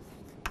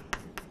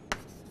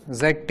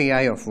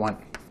zti of 1,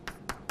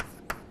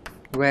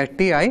 where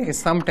ti is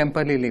some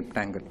temporally leaped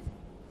angle.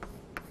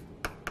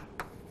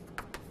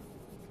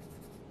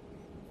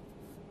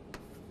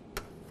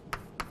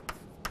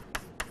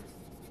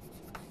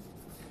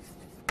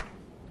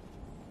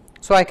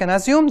 So I can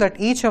assume that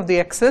each of the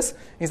x's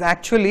is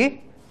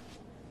actually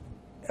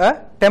a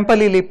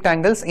temporally leaped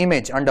angle's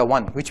image under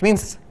 1, which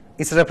means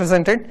it's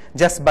represented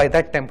just by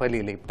that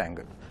temporally leaped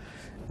angle.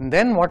 And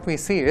then what we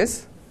see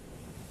is,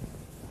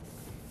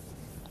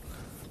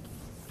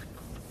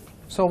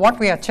 so what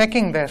we are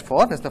checking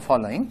therefore is the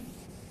following.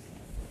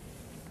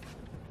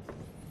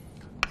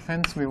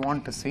 Hence we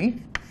want to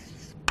see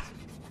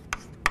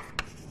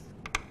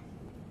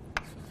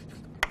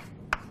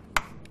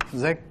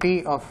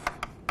zt of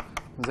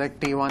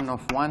zt1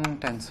 of 1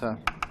 tensor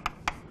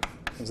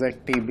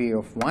ztb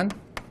of 1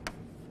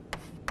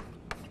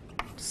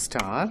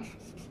 star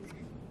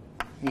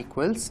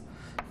equals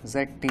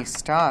zt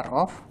star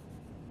of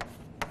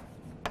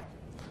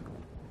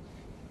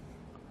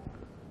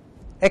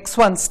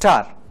x1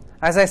 star.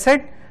 As I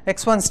said,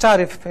 x1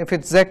 star, if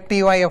it's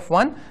zty of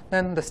 1,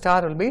 then the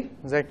star will be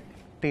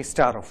zt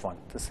star of 1,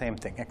 the same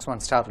thing,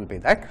 x1 star will be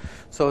that.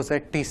 So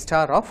zt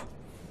star of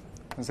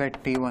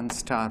zt1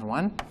 star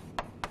 1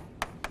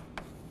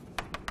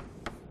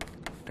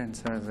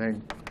 tensor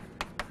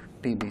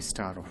ztb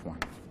star of 1.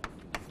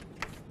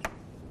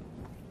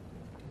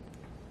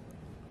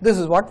 This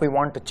is what we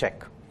want to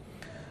check.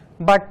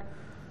 But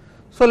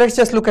so let's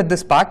just look at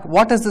this part.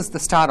 What is this the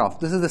star of?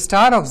 This is the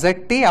star of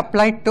zt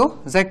applied to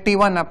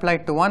zt1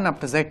 applied to 1 up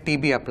to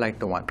ztb applied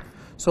to 1.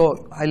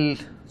 So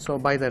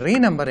by the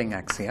renumbering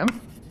axiom,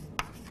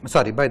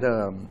 sorry, by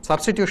the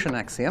substitution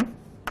axiom,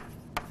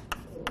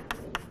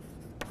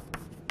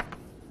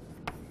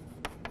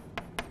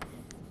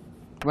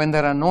 when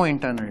there are no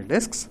internal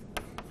disks,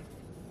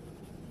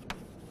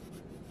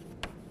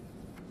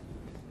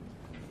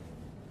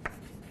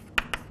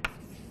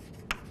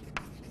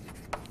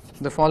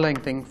 the following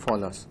thing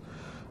follows.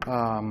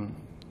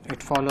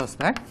 It follows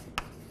that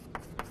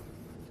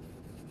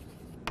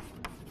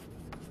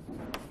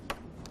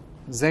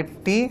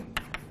zt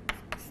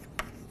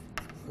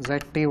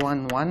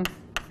zt1 1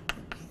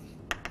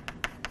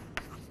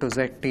 to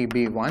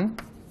ztb 1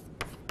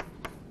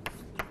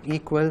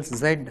 equals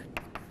z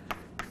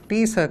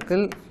t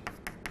circle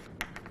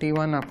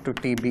t1 up to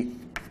tb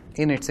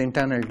in its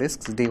internal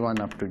disks d1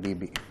 up to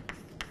db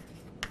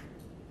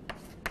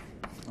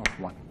of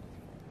 1.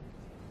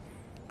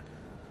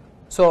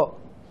 So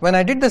when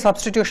I did the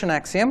substitution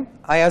axiom,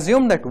 I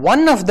assumed that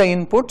one of the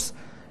inputs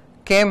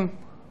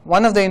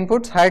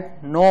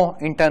had no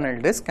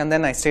internal disk, and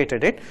then I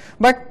stated it.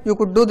 But you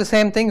could do the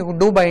same thing, you could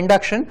do by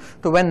induction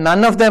to when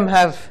none of them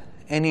have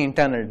any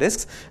internal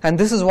disks, and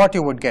this is what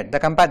you would get.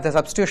 The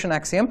substitution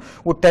axiom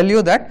would tell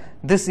you that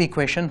this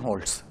equation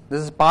holds.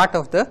 This is part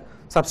of the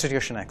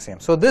substitution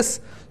axiom. So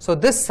this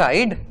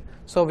side,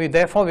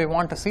 therefore we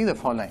want to see the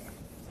following.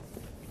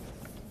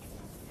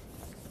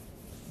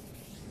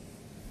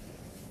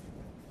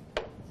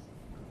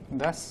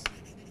 Thus,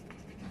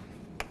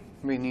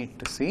 we need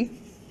to see.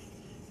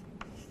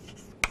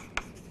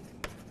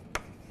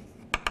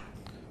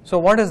 So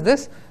what is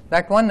this?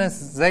 That one is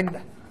z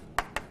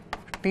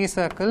t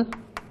circle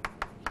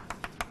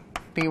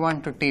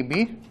t1 to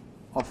tb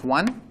of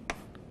 1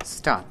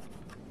 star.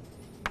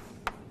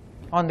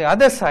 On the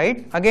other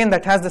side, again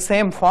that has the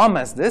same form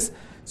as this.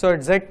 So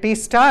it's zt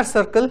star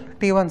circle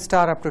t1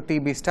 star up to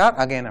tb star,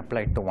 again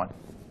applied to 1.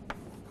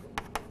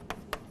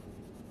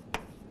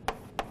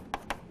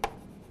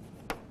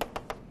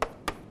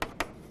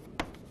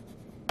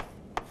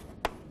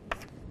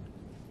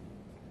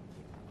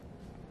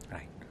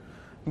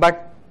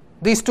 But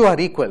these two are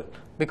equal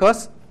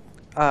because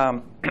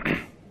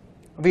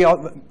we all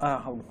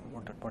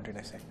what did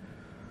I say?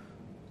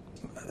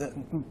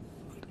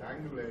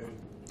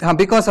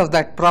 Because of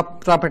that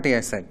property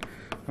I said.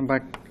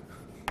 But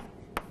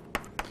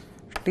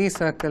t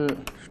circle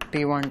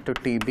t1 to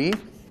tb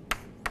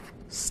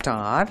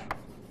star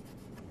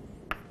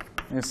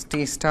is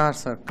t star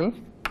circle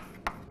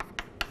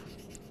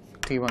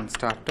t1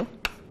 star to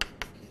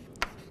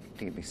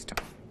tb star.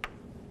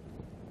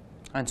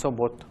 And so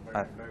both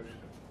are.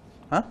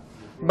 Huh?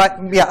 But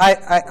yeah,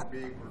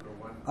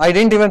 I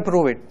didn't even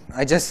prove it.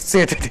 I just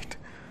stated it.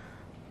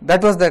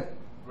 That was the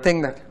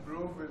thing that.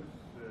 Proof is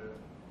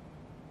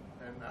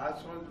an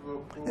as much of a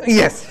proof.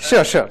 Yes,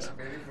 sure.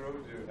 Many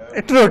proofs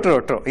you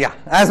have. True. Yeah,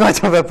 as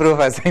much of a proof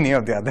as any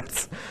of the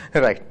others.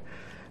 Right.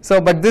 So,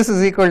 but this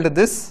is equal to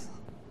this,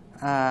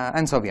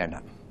 and so we are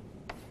done.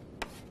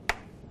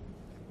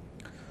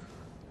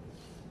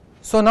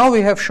 So now we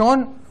have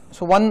shown.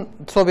 So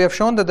we have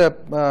shown that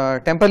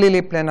the temporally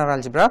leaped planar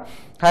algebra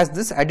has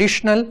this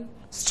additional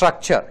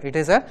structure. It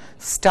is a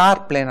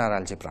star planar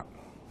algebra.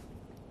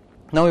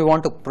 Now we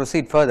want to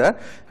proceed further,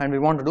 and we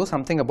want to do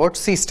something about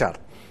C star.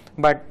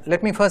 But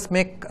let me first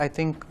I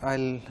think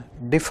I'll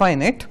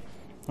define it,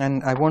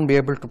 and I won't be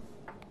able to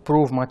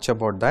prove much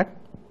about that.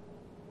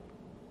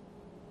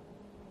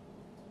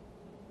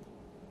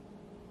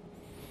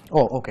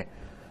 Oh, okay.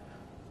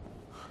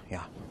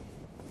 Yeah.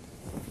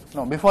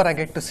 Now, before I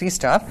get to C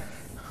star,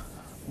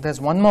 there's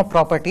one more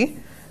property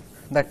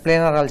that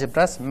planar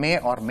algebras may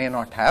or may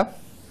not have,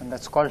 and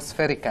that's called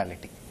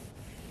sphericality.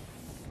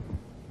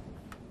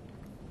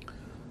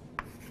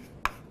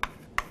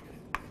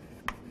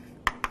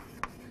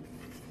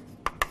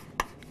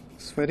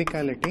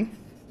 Sphericality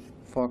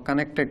for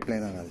connected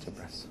planar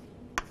algebras.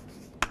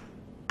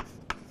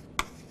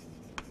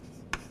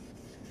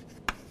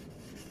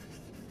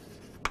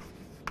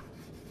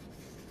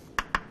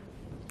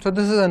 So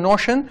this is a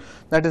notion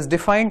that is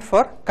defined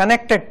for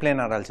connected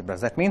planar algebras.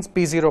 That means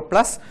P0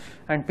 plus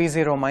and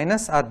P0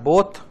 minus are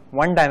both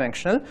one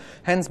dimensional,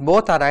 hence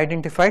both are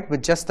identified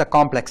with just the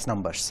complex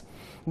numbers.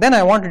 Then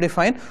I want to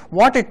define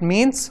what it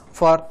means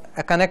for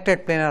a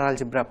connected planar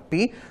algebra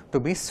P to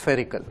be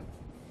spherical.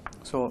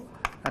 So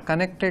a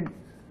connected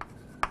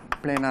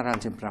planar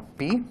algebra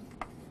P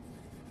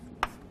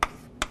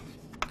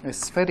is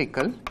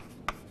spherical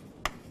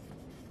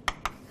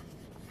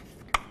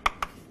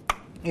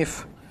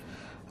if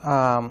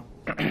okay,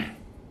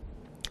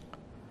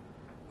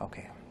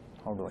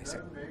 how do I say?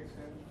 Does that make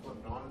sense for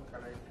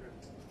non-connected?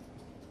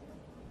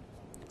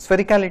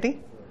 Sphericality?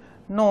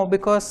 No,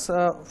 because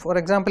for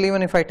example,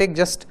 even if I take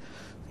just,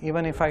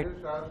 even if I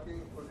Just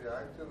asking for the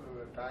actual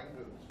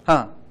tangles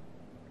huh. to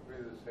be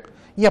the same.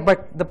 Yeah,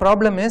 but the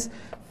problem is,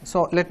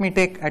 so let me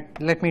take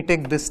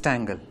this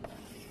tangle,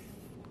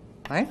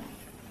 right?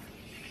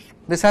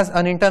 This has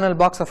an internal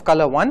box of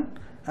color 1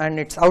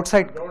 and it's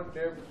outside. Don't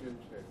label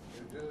inside,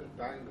 it's just a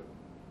tangle.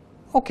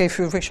 Okay, if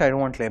you wish, I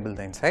won't label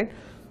the inside.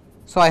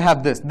 So I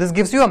have this. This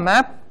gives you a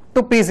map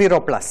to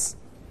P0 plus.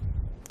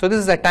 So this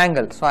is a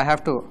tangle, so I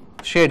have to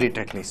shade it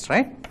at least,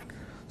 right?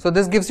 So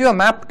this gives you a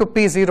map to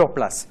P0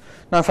 plus.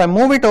 Now if I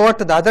move it over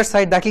to the other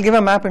side, that will give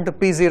a map into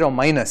P0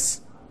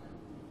 minus.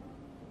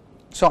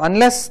 So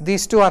unless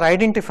these two are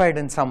identified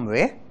in some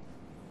way,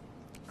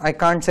 I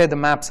can't say the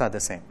maps are the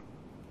same.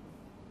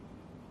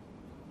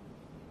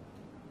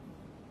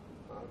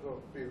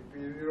 So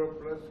P0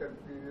 plus and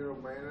P0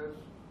 minus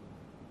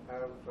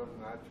have some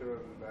natural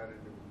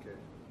identification.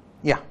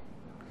 Yeah.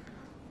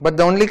 But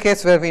the only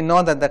case where we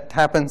know that that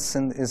happens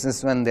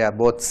is when they are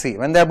both C.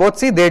 When they are both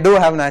C, they do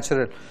have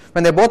natural.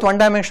 When they are both one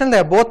dimensional, they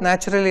are both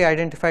naturally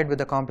identified with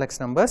the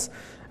complex numbers,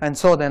 and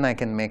so then I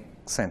can make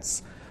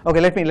sense. Okay,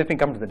 let me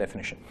come to the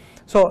definition.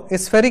 So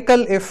it's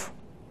spherical if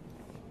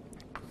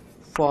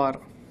for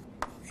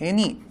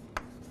any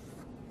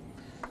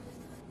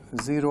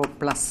 0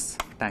 plus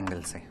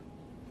tangle, say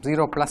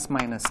 0 plus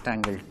minus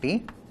tangle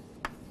T,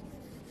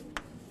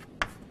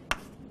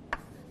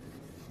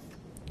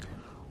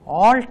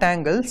 all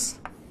tangles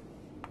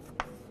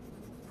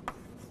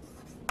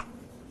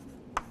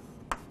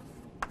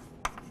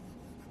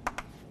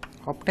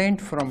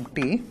obtained from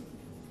T,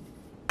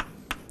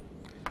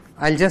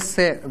 I'll just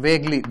say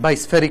vaguely by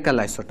spherical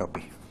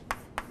isotopy.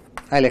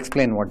 I'll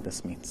explain what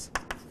this means.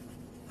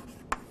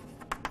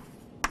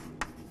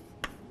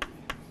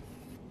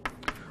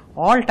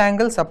 All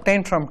tangles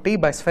obtained from T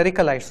by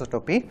spherical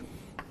isotopy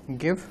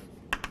give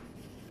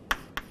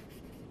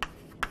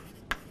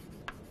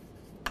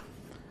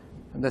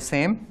the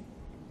same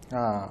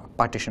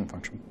partition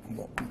function,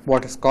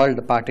 what is called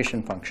the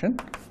partition function.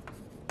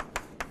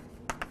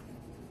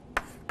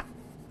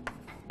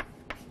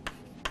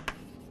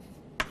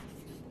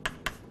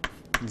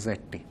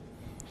 ZT.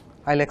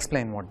 I'll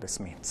explain what this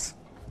means.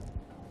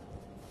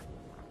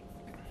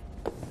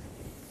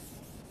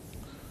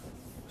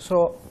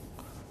 So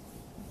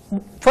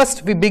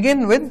first we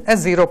begin with a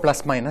 0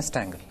 plus minus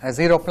tangle, a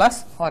 0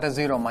 plus or a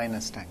 0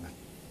 minus tangle.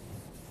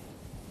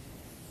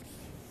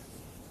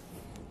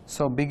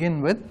 So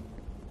begin with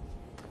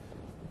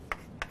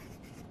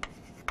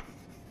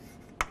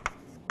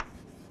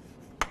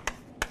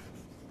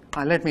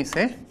let me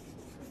say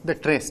the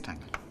trace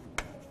tangle.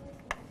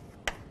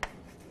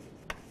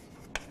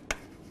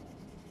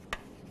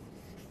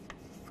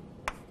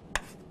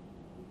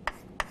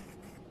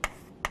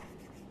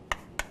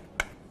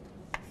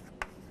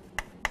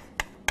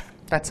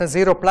 That's a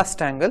 0 plus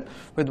tangle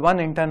with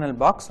one internal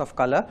box of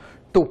color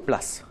 2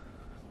 plus.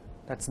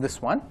 That's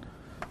this one.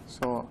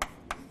 So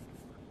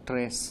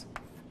trace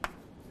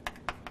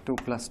 2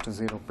 plus to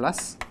 0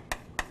 plus.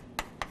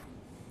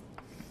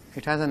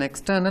 It has an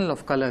external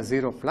of color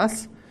 0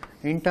 plus,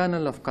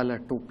 internal of color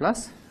 2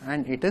 plus,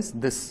 and it is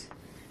this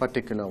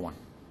particular one.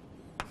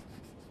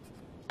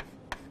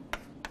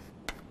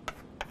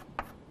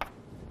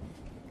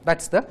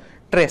 That's the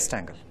trace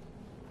tangle.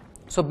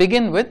 So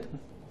begin with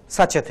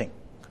such a thing.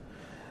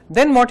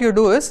 Then what you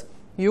do is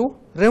you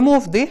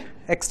remove the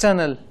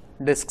external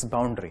disk's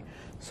boundary.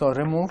 So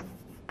remove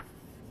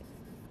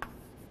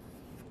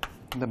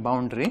the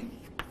boundary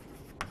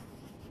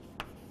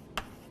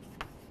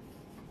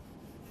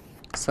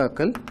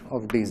circle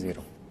of D0.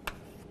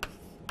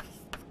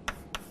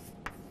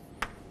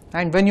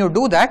 And when you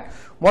do that,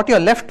 what you are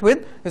left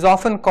with is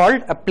often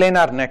called a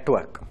planar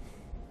network.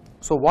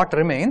 So what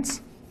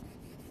remains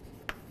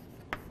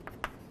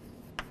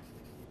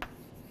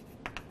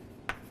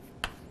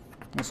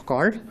is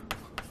called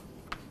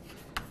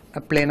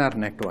a planar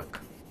network.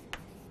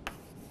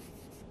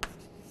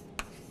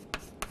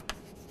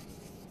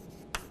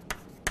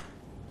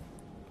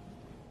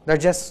 I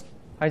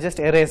just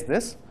erase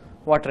this.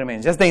 What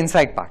remains? Just the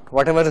inside part.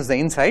 Whatever is the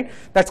inside,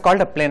 that's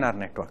called a planar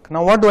network.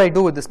 Now what do I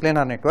do with this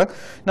planar network?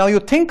 Now you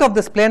think of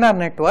this planar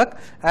network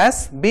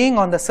as being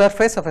on the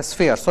surface of a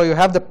sphere. So you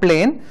have the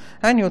plane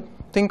and you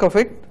think of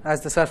it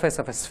as the surface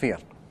of a sphere.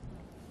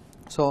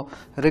 So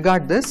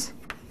regard this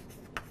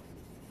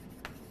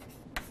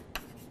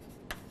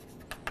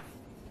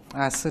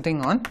as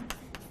sitting on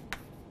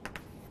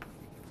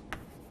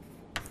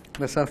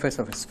the surface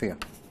of a sphere.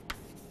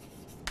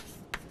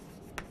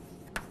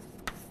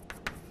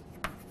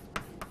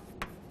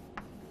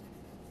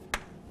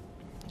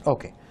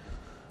 Okay.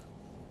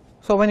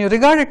 So when you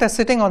regard it as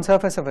sitting on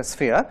surface of a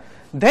sphere,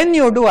 then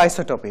you do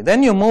isotopy.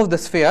 Then you move the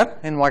sphere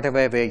in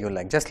whatever way you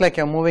like. Just like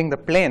you're moving the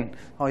plane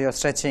or you're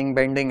stretching,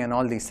 bending and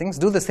all these things,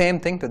 do the same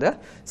thing to the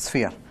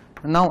sphere.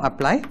 Now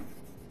apply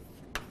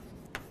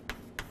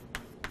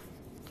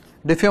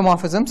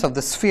diffeomorphisms of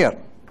the sphere.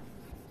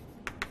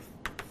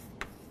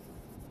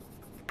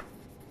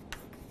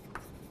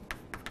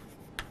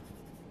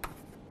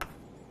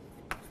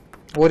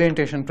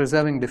 Orientation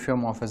preserving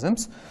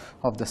diffeomorphisms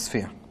of the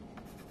sphere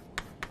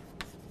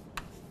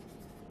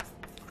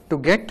to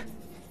get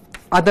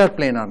other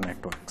planar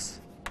networks.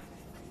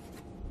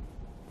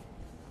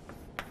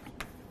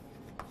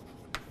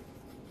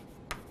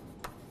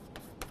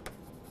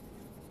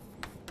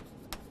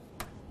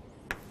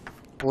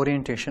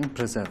 Orientation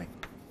preserving.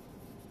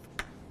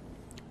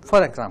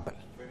 For example,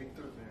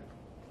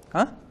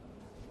 huh?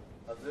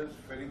 Others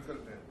spherical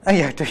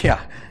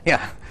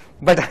Yeah,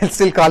 but I'll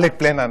still call it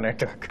planar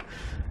network.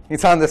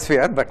 It's on the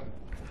sphere, but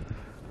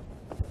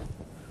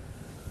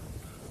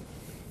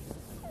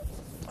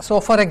so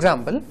for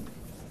example,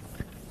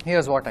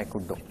 here's what I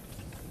could do.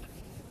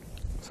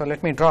 So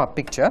let me draw a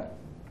picture.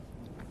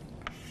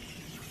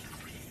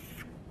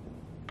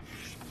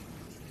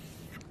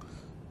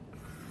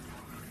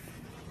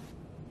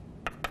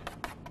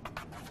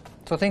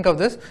 So think of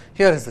this,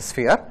 here is the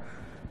sphere,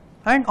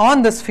 and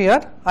on the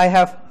sphere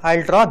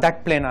I'll draw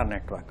that planar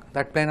network.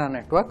 That planar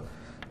network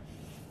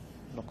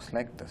looks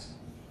like this.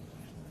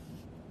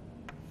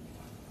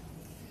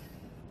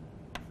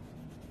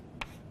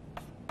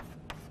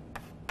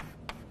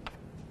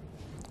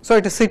 So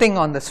it is sitting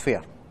on the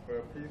sphere.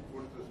 Please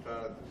put the star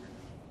at the middle.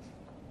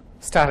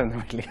 Star in the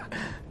middle.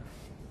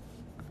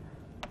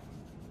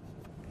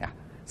 Yeah.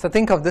 So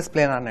think of this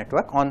planar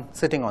network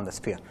sitting on the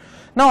sphere.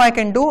 Now I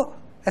can do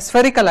a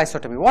spherical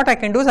isotopy. What I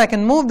can do is I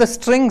can move the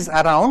strings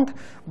around,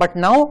 but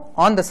now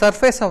on the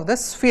surface of the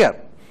sphere.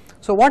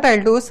 So what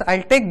I'll do is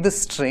I'll take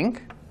this string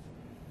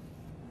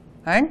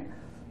and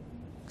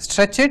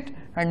stretch it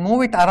and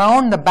move it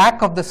around the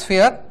back of the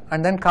sphere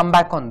and then come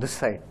back on this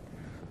side.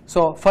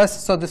 So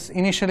first, so this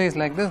initially is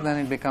like this, then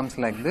it becomes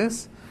like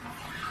this,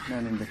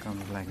 then it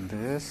becomes like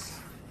this,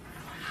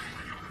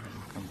 then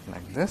it becomes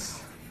like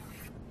this,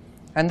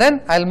 and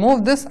then I'll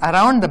move this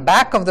around the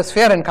back of the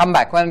sphere and come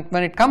back.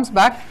 When it comes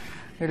back,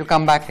 it will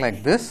come back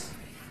like this,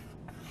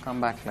 come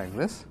back like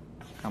this,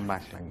 come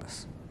back like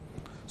this.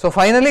 So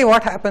finally,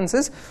 what happens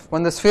is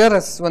when the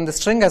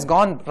string has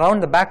gone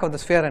round the back of the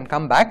sphere and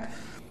come back,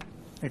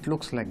 it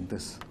looks like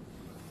this.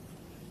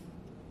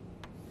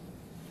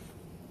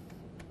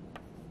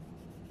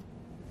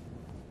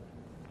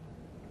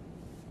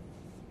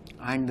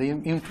 And the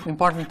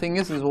important thing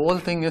is this whole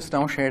thing is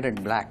now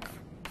shaded black.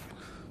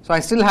 So I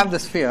still have the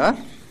sphere,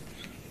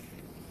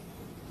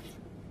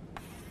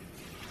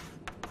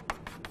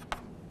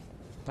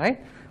 right?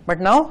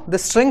 But now the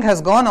string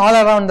has gone all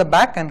around the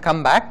back and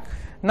come back.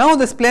 Now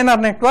this planar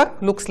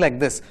network looks like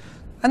this.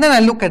 And then I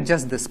look at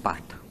just this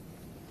part.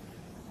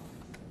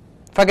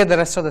 Forget the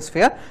rest of the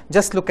sphere,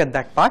 just look at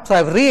that part. So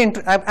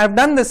I've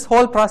done this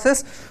whole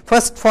process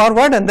first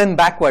forward and then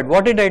backward.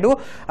 What did I do?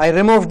 I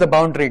removed the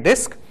boundary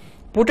disk,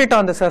 put it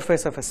on the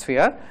surface of a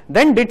sphere,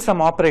 then did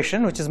some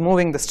operation which is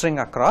moving the string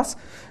across.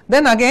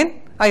 Then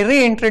again I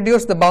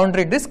reintroduced the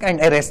boundary disk and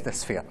erased the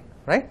sphere,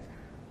 right?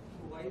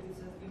 Why this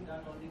has been done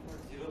only for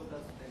 0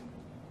 plus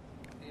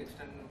 10? The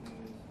extent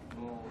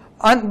no.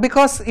 And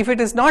because if it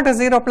is not a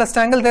 0 plus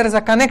angle, there is a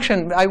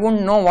connection. I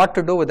wouldn't know what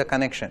to do with the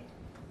connection.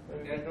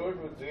 You can do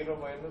it with 0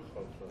 minus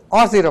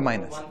also. Or 0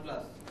 minus. 1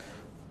 plus.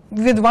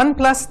 With 1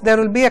 plus, there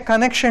will be a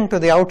connection to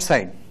the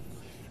outside.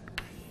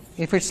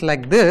 If it's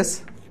like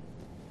this,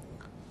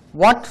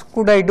 what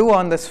could I do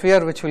on the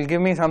sphere which will give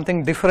me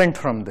something different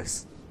from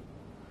this?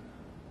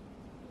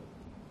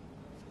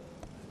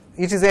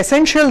 It is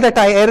essential that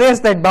I erase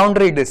that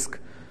boundary disk.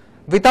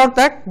 Without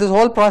that, this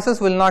whole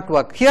process will not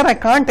work. Here I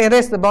can't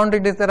erase the boundary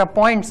disk. There are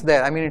points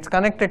there. I mean, it's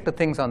connected to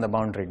things on the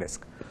boundary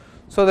disk.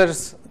 So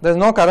there's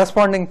no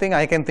corresponding thing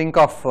I can think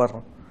of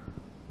for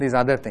these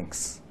other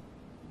things.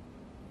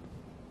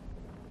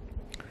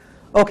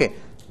 Okay.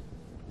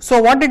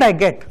 So what did I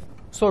get?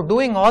 So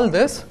doing all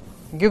this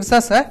gives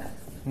us a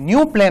new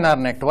planar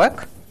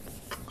network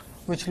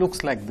which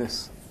looks like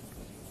this.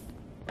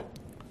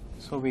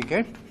 So we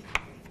get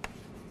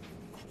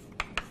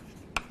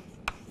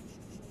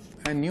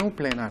a new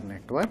planar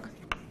network.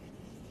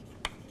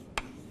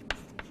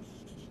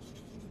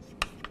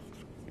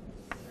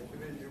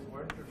 Actually, you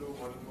want to do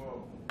one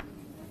more.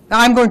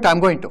 I'm going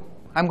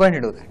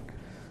to do that.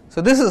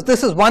 So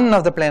this is one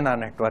of the planar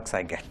networks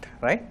I get,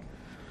 right?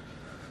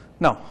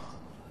 Now,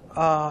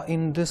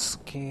 in this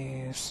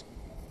case,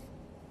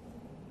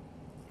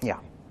 yeah,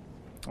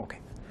 okay,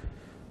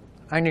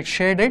 and it's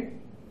shaded.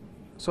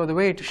 So the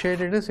way it is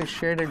shaded is it's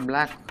shaded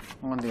black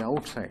on the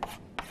outside,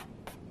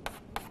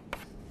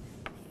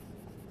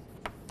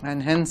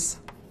 and hence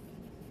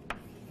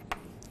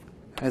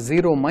a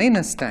 0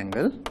 minus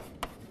tangle,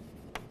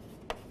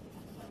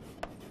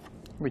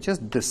 which is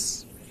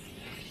this.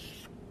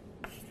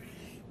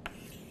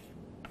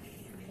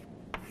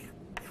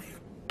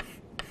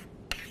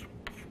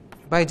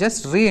 By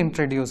just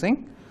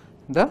reintroducing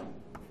the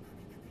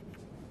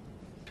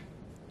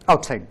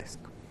outside disk.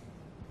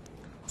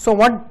 So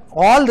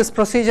all this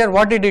procedure,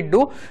 what did it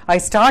do? I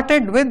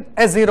started with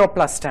a 0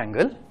 plus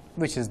tangle,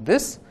 which is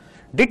this,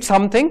 did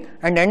something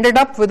and ended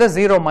up with a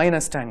 0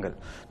 minus tangle.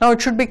 Now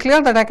it should be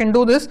clear that I can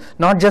do this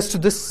not just to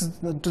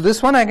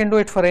this one, I can do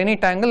it for any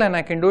tangle, and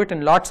I can do it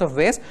in lots of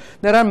ways.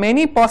 There are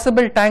many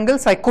possible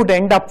tangles I could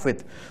end up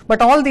with,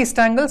 but all these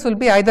tangles will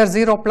be either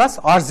 0 plus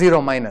or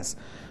 0 minus.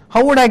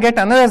 How would I get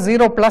another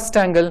 0 plus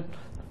tangle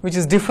which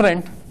is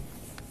different?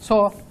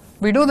 So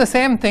we do the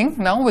same thing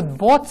now with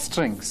both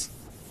strings.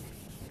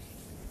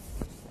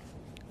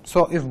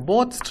 So if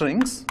both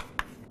strings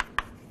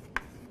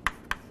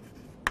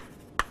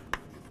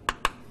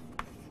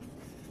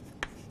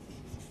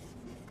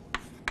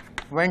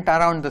went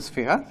around the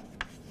sphere,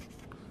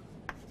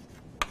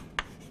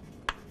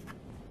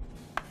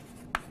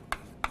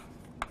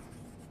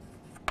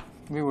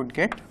 we would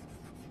get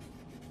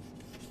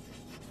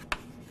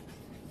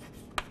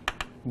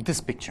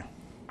this picture.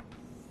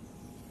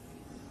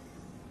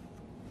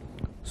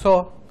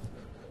 So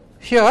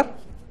here,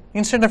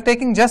 instead of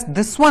taking just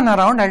this one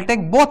around, I will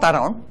take both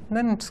around,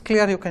 then it is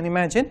clear, you can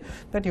imagine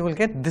that you will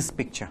get this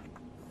picture.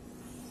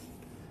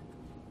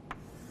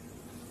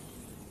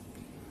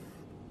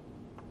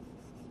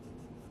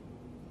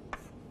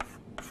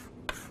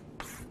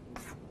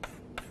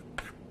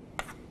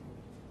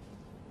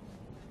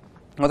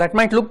 Now that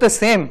might look the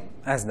same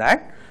as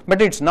that,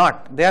 but it is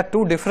not. They are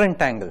two different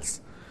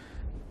tangles.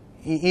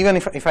 Even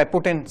if I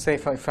put in, say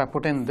if I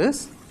put in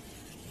this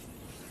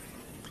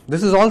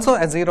is also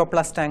a 0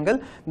 plus tangle,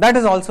 that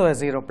is also a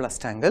 0 plus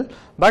tangle,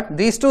 but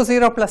these two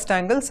 0 plus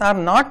tangles are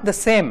not the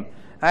same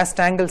as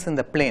tangles in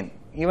the plane.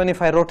 Even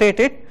if I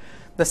rotate it,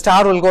 the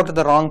star will go to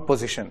the wrong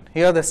position.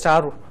 Here the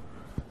star,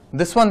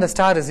 this one the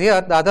star is here,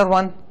 the other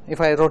one,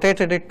 if I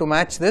rotated it to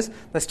match this,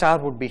 the star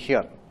would be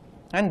here.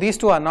 And these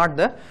two are not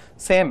the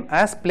same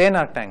as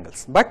planar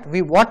tangles. But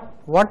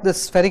what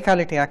this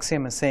sphericality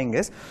axiom is saying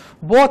is,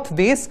 both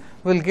these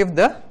will give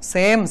the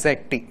same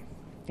ZT.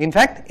 In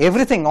fact,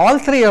 everything, all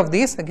three of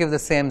these give the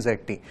same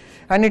ZT.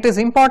 And it is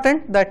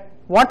important that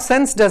what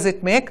sense does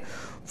it make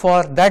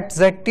for that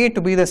ZT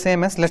to be the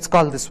same as, let's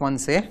call this one,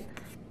 say,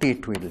 T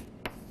twiddle.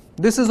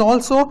 This is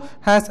also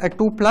has a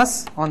 2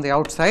 plus on the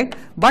outside,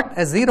 but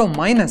a 0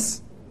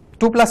 minus.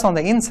 2 plus on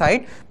the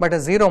inside, but a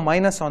 0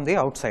 minus on the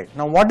outside.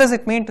 Now what does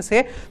it mean to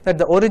say that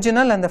the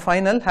original and the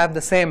final have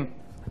the same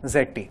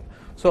ZT?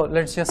 So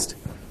let's just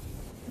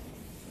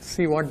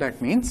see what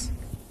that means,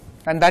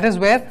 and that is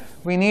where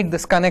we need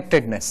this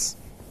connectedness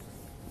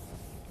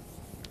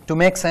to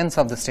make sense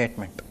of the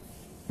statement.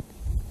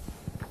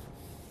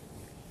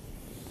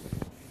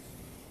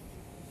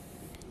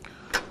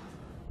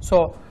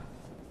 So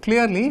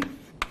clearly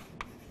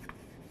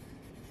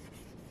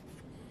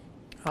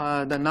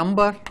the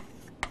number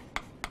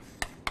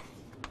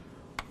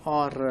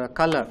or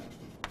color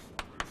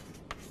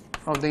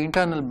of the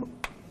internal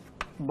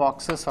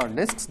boxes or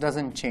disks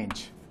doesn't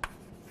change.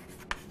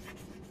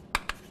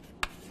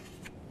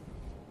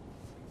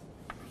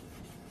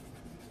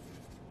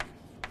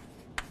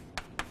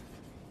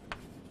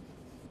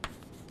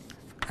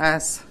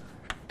 As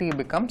T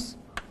becomes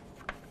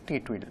T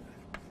twiddle,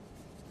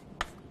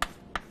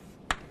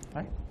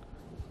 right?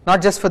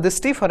 Not just for this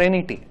T, for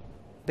any T.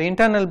 The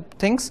internal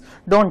things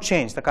don't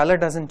change, the color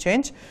doesn't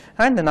change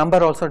and the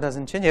number also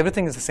doesn't change,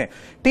 everything is the same.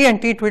 T and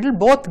T twiddle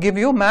both give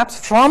you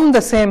maps from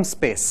the same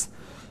space.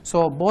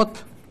 So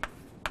both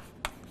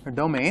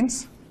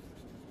domains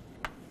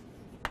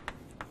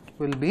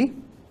will be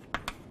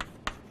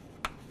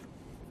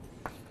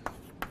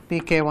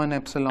pk1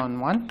 epsilon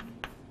 1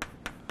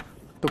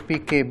 to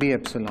pkb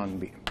epsilon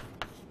b.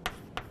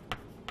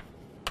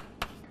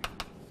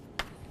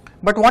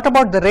 But what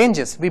about the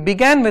ranges? We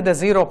began with a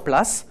 0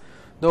 plus.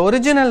 The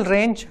original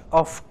range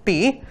of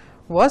T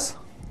was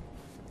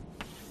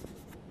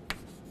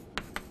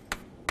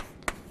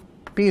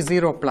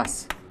P0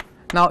 plus.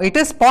 Now it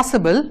is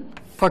possible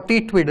for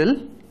T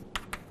twiddle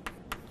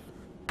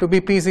to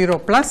be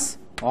P0 plus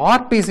or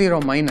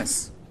P0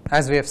 minus,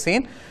 as we have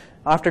seen.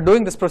 After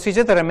doing this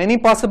procedure, there are many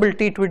possible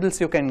T twiddles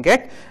you can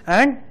get,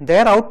 and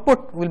their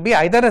output will be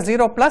either a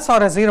 0 plus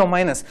or a 0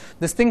 minus.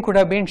 This thing could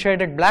have been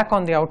shaded black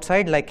on the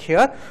outside like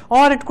here,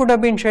 or it could have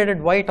been shaded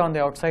white on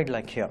the outside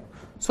like here.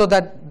 so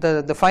that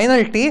the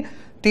final t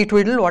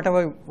twiddle,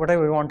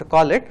 whatever we want to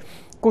call it,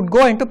 could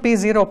go into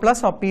P0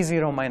 plus or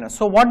P0 minus.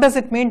 So what does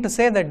it mean to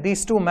say that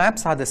these two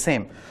maps are the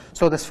same?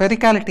 So the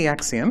sphericality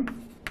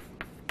axiom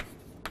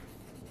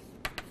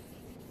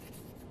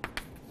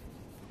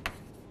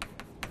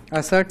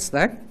asserts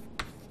that,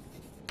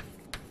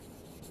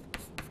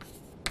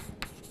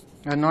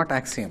 not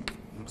axiom,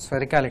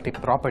 sphericality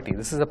property.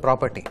 This is a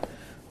property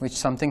which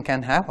something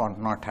can have or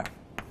not have.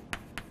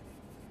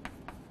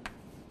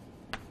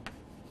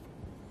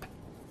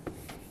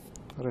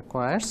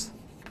 Requires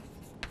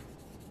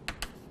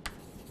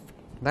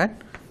that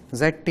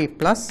zt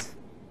plus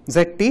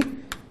zt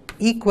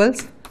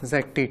equals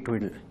zt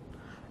twiddle.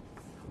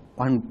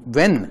 And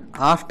when,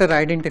 after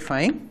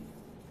identifying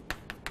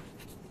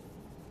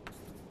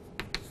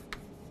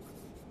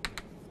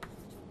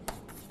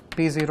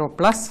P0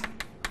 plus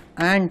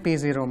and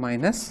P0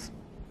 minus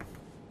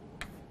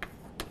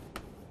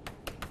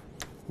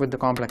with the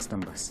complex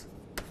numbers.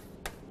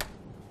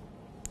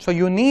 So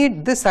you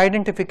need this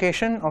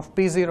identification of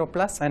P0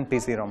 plus and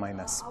P0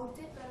 minus.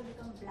 Outside color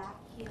become black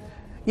here.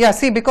 Yeah,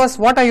 see, because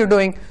what are you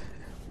doing?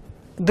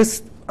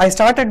 This, I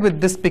started with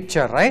this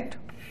picture, right?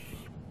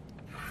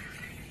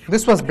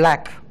 This was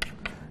black.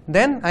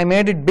 Then I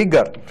made it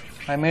bigger.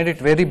 I made it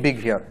very big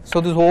here.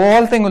 So this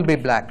whole thing will be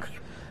black.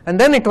 And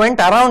then it went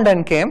around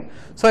and came.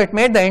 So it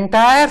made the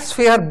entire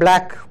sphere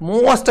black,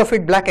 most of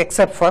it black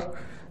except for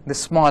this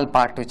small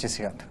part which is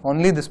here.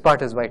 Only this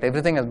part is white.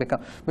 Everything has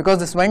become, because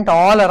this went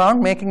all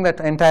around making that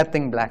entire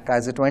thing black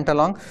as it went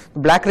along. The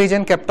black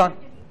region kept on.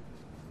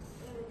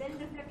 Then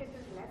reflected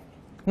is left.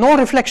 No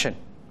reflection.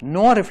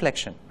 No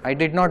reflection. I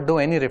did not do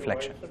any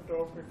reflection. Why is the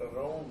top it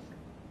around?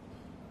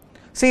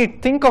 See,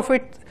 think of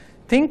it,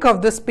 think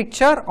of this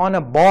picture on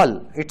a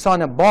ball. It's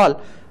on a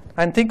ball.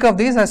 And think of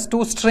these as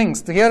two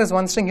strings. Here is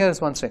one string, here is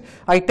one string.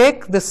 I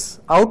take this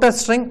outer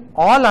string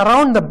all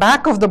around the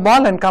back of the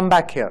ball and come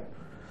back here.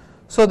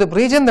 So the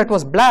region that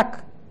was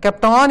black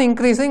kept on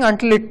increasing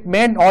until it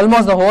made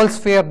almost the whole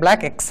sphere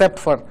black except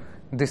for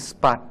this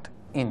part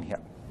in here.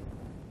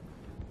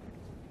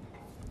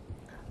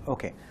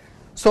 Okay.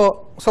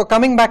 So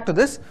coming back to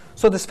this,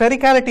 so the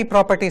sphericality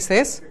property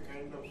says, The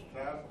kind of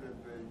strap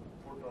that they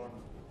put on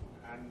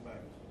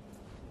handbags,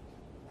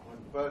 on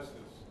purses,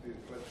 these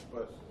clutch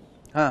purses.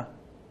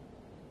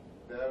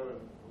 They have a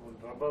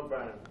rubber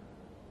band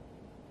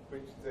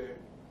which they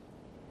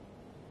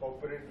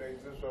operate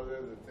like this, or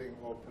the thing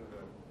opens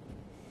up.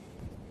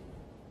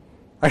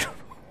 I don't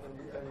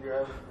And you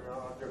have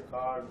on your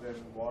card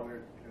and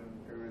wallet and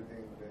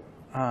everything there.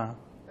 know.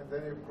 And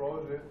then you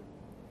close it,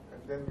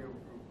 and then you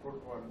put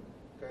one.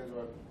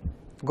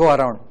 Go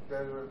around.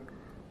 There's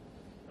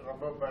a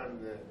rubber band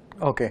there.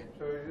 Okay.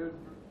 So you just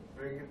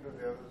bring it to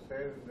the other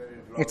side, and then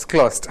it locks. It's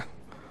closed.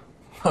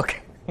 Okay.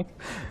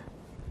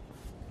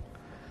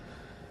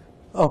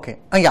 Okay.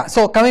 Yeah.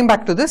 So coming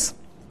back to this,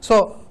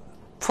 so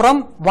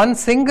from one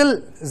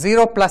single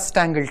 0 plus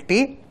tangle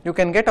T, you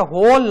can get a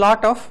whole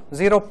lot of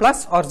 0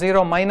 plus or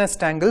 0 minus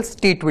tangles,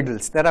 T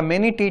twiddles. There are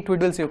many T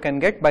twiddles you can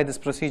get by this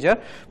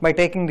procedure by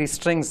taking these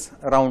strings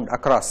around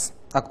across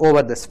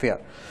over the sphere.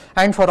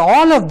 And for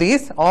all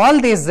these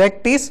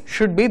ZTs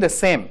should be the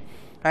same.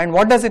 And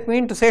what does it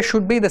mean to say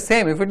should be the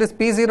same? If it is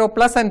P0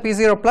 plus and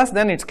P0 plus,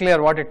 then it's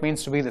clear what it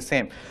means to be the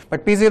same.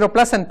 But P0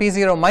 plus and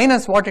P0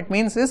 minus, what it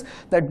means is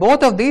that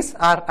both of these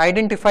are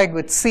identified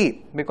with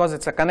C because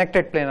it's a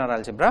connected planar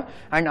algebra,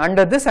 and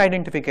under this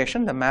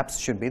identification the maps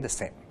should be the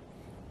same.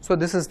 So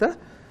this is the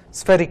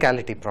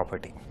sphericality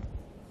property.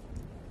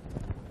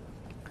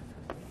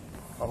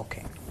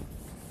 Okay.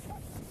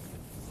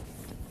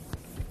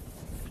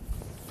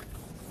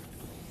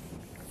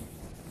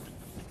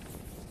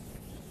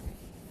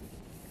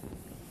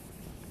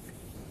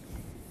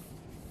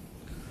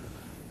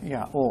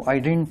 Yeah, oh, I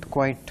didn't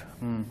quite,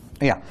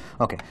 yeah,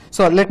 okay.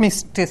 So let me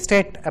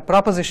state a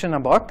proposition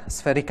about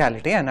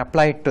sphericality and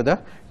apply it to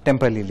the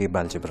temporally Lieb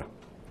algebra.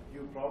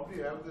 You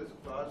probably have this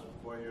class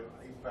for your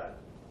iPad.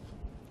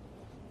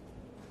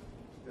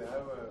 They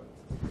have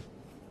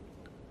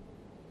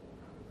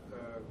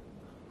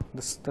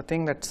The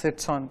thing that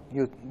sits on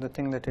you, the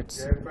thing that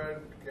it's. the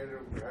iPad kind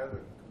of has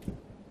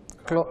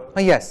a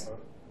cover. Yes.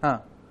 And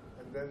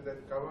then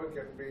that cover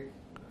can be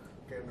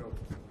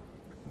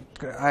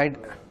kind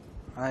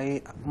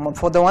of.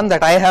 For the one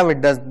that I have,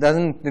 it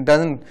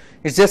doesn't.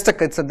 It's just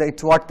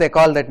it's what they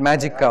call that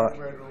magic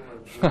cover.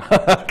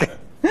 Okay.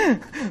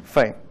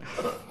 Fine.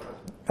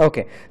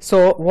 Okay.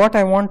 So what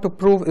I want to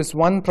prove is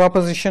one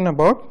proposition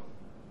about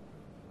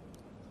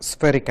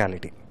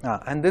sphericality,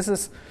 and this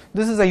is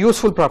a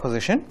useful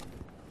proposition.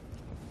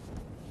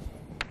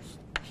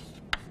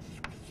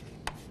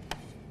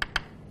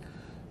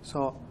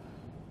 So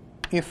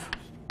if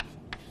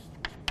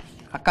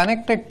a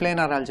connected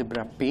planar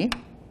algebra P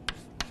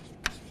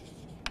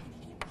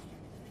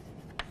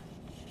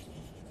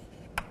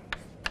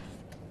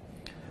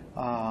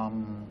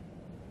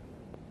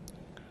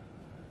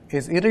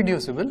is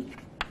irreducible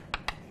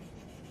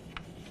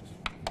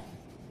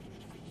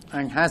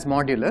and has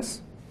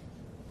modulus,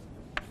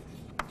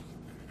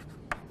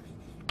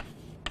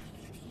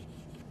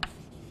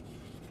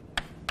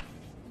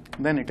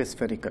 then it is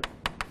spherical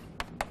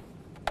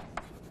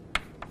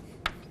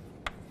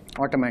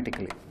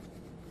automatically.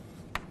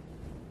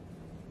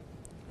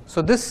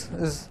 So this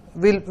is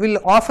will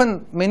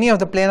often, many of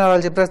the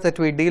planar algebras that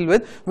we deal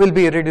with will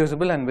be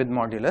irreducible and with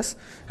modulus,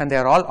 and they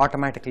are all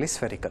automatically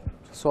spherical.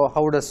 So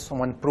how does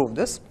someone prove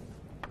this?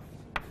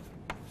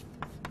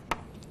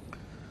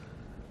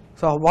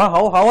 So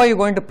how are you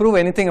going to prove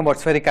anything about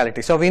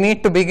sphericality? So we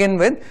need to begin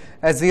with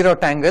a zero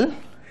tangle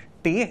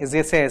T, as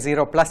they say a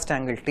 0 plus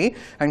tangle T,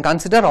 and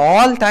consider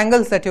all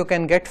tangles that you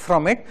can get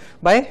from it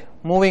by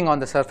moving on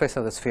the surface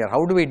of the sphere.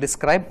 How do we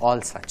describe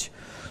all such?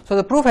 So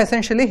the proof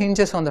essentially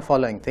hinges on the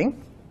following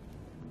thing.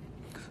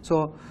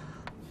 So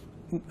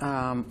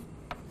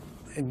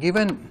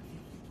given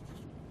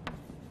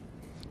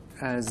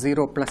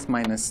 0 plus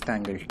minus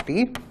tangle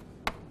T,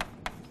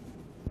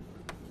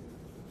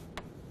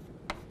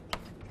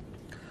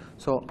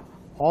 so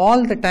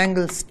all the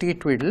tangles T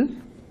twiddle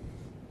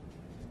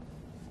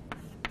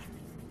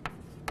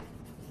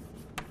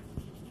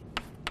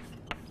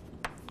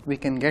we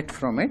can get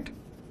from it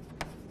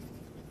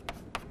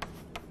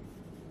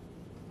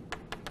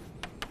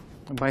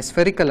by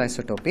spherical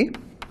isotopy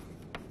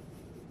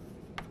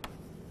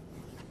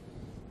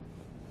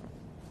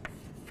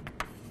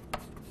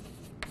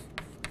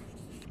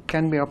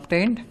can be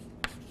obtained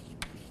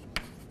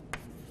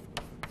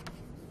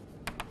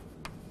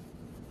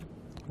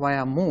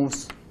via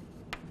moves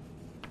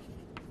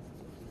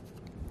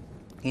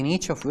in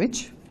each of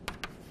which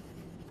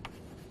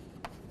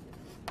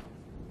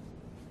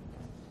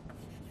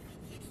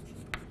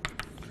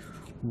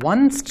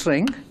one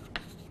string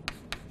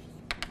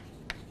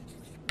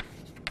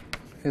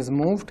is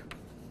moved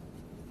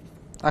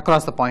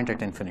across the point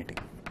at infinity.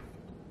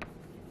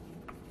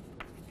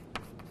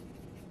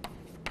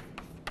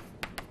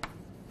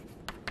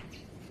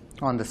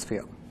 On the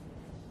sphere.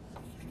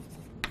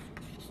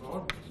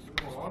 Not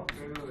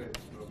planar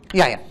isotopy.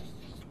 Yeah.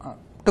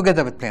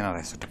 Together with planar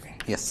isotopy,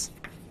 yes.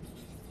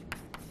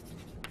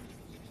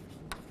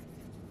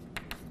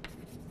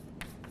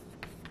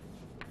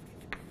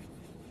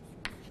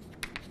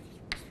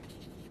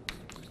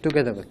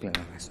 Together with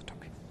planar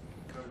isotopy.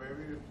 So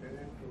maybe you send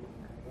it to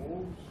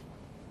moves.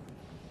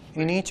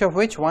 In each of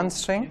which one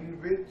string?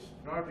 In which,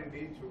 not in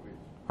each of which.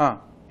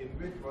 In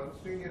which one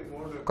string is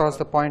moved Across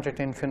the point at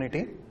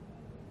infinity.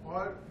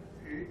 Or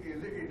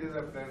it is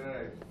a planar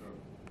isotope.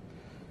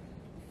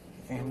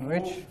 In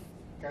which?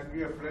 Can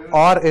be a planar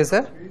Or is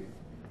a?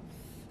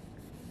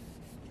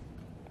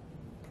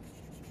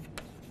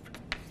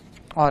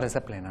 Or is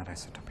a planar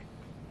isotopy.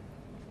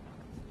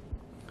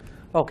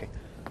 Okay.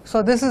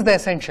 So this is the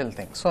essential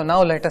thing. So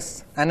now let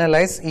us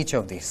analyze each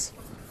of these.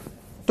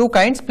 Two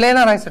kinds,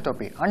 planar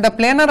isotopy. Under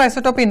planar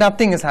isotopy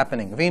nothing is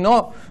happening. We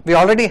know, we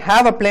already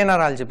have a planar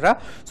algebra.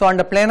 So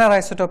under planar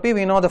isotopy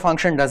we know the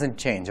function doesn't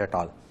change at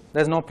all.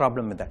 There is no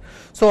problem with that.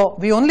 So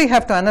we only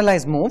have to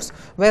analyze moves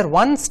where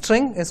one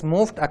string is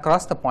moved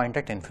across the point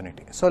at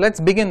infinity. So let us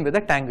begin with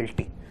a tangle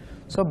T.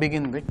 So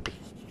begin with T.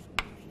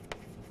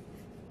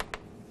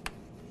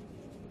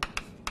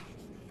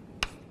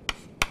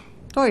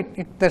 So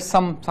there's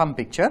some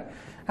picture,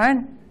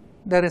 and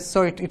there is,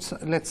 so it's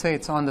let's say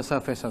it's on the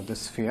surface of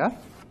this sphere,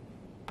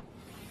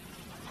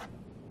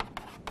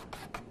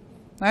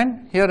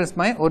 and here is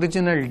my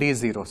original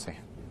D0, say.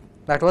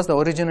 That was the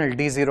original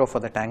D0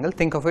 for the tangle.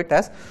 Think of it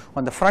as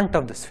on the front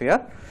of the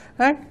sphere,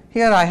 and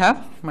here I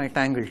have my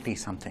tangle T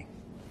something.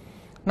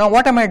 Now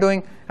what am I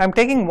doing? I am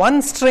taking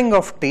one string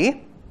of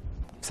T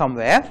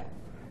somewhere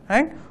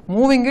and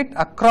moving it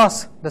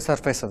across the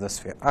surface of the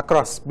sphere,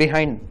 across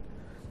behind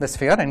the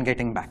sphere and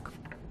getting back.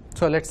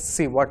 So let's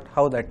see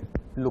how that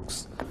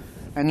looks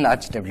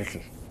enlarged a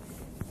little.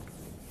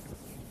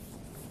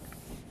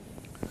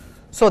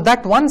 So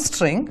that one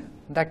string,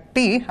 that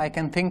T, I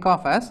can think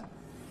of as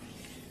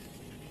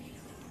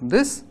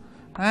this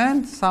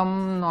and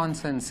some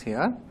nonsense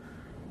here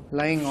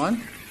lying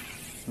on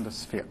the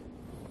sphere.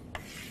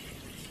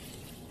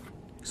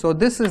 So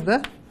this is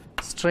the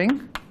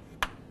string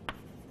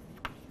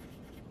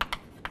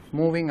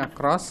moving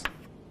across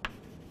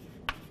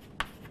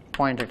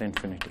point at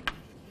infinity.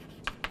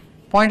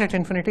 Point at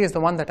infinity is the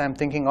one that I am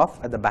thinking of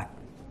at the back.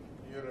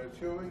 You are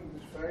assuming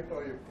this fact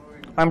or you are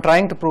proving? I am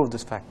trying to prove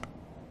this fact.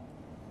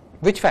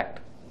 Which fact?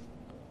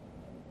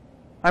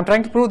 I am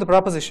trying to prove the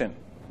proposition.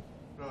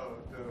 No,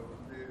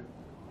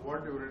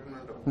 what you have written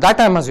under. That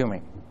I am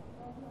assuming.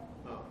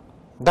 No.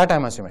 That I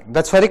am assuming.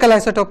 That spherical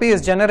isotopy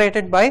is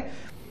generated by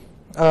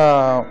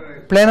planar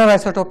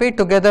isotopy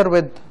together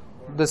with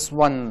this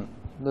one,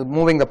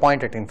 moving the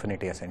point at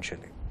infinity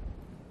essentially.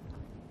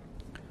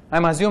 I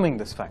am assuming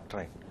this fact,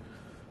 right?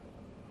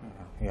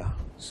 Yeah.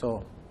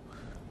 So,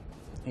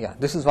 yeah,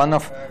 this is one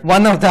of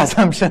the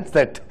assumptions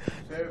that.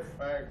 Say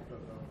fact or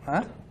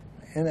Huh?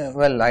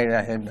 Well,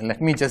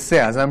 let me just say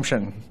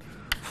assumption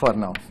for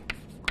now.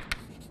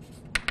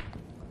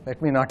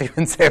 Let me not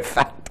even say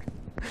fact.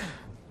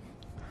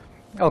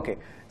 Okay.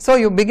 So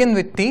you begin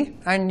with T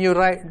and you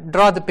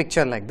draw the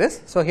picture like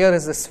this. So here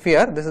is the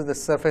sphere. This is the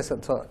surface.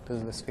 So this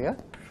is the sphere.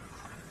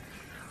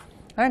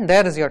 and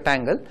there is your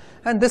tangle,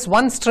 and this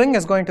one string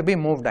is going to be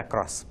moved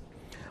across.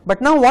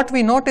 But now what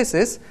we notice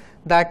is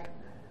that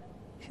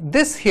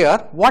this here,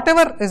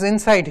 whatever is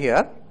inside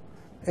here,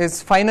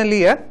 is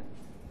finally a,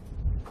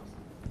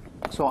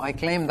 so I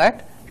claim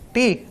that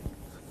T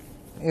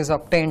is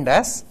obtained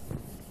as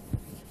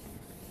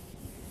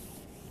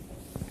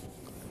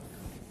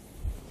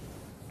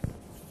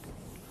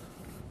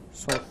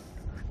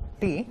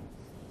T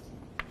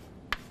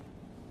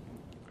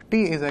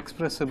is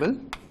expressible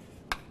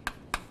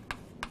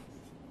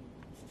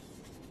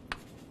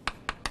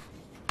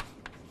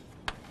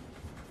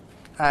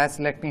as,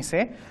 let me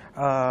say,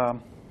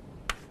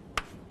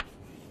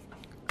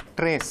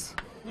 trace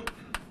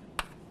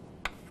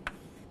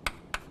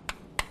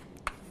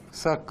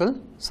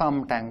circle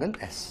some tangle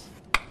S.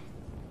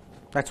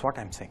 That's what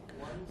I'm saying.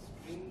 One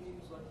string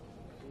means what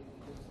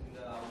in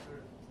the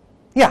outer.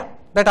 Yeah,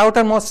 that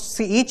outermost,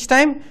 see, each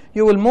time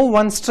you will move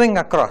one string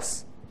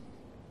across.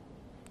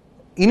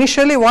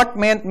 Initially what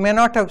may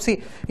not have,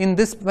 see, in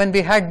this, when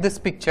we had this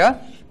picture,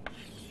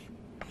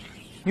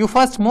 you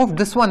first moved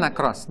this one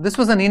across. This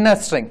was an inner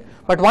string.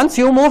 But once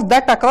you moved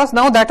that across,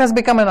 now that has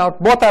become an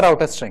out, both are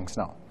outer strings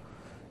now.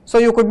 So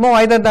you could move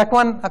either that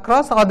one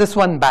across or this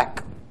one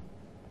back.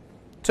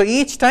 So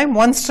each time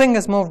one string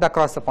is moved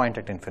across the point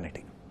at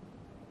infinity.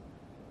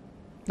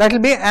 That will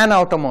be an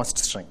outermost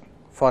string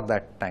for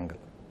that tangle.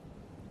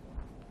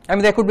 I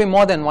mean, there could be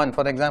more than one.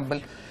 For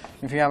example,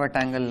 if you have a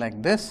tangle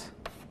like this,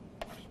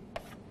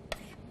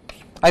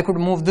 I could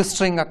move this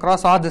string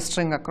across or this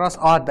string across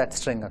or that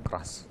string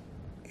across.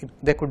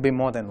 There could be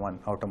more than one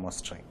outermost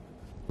string.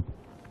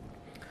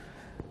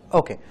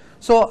 Okay.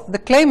 So the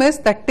claim is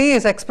that T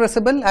is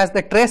expressible as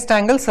the trace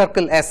tangle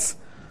circle S.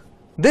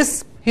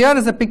 This here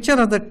is a picture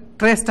of the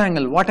trace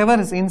tangle. Whatever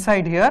is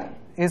inside here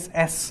is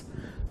S,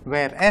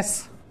 where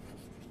S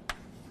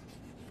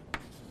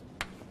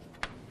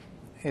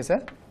is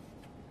a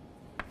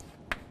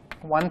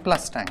 1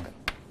 plus tangle.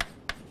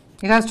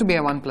 It has to be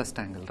a 1 plus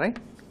tangle, right?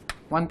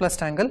 1 plus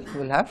tangle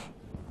will have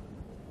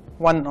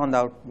one on the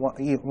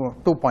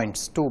out, 2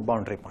 points, 2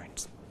 boundary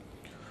points.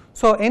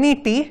 So any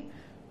T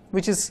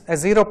which is a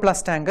 0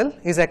 plus tangle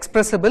is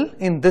expressible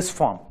in this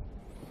form,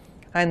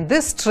 and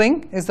this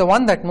string is the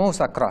one that moves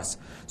across.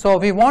 So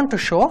we want to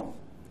show,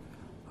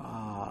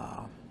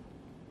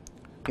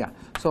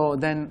 so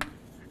then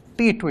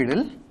T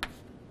twiddle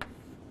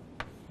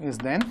is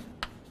then,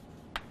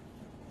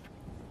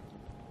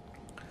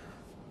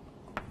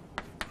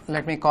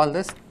 let me call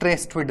this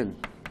trace twiddle,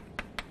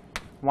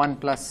 1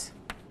 plus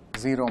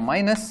 0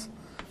 minus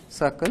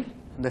circle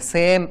the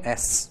same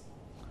S.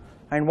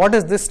 And what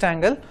is this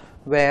tangle?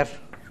 Where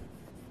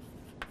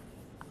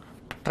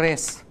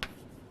trace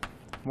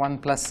 1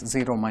 plus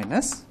 0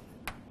 minus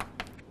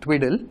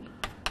twiddle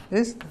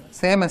is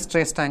same as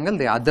trace tangle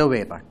the other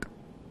way back.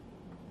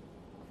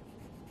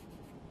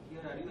 Here,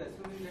 are you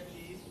assuming that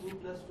T is 2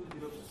 plus 2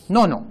 0 plus?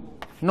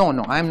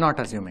 No, I am not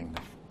assuming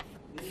that.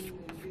 Then in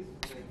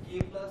this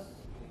K plus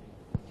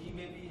T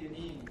may be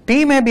any.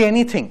 T may be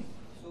anything.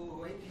 So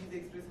why T is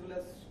expressible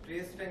as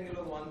trace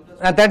triangle of 1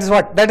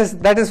 plus?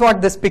 That is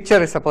what this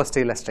picture is supposed to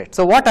illustrate.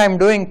 So what I am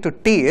doing to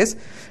T is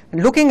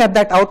looking at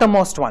that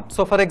outermost one.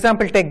 So for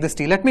example, take this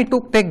T. Let me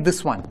take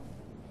this one.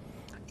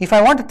 If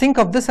I want to think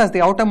of this as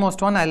the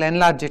outermost one, I'll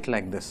enlarge it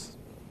like this.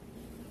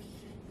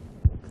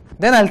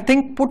 Then I'll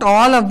put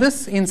all of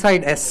this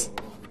inside S.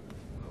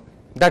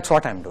 That's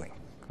what I'm doing,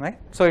 right?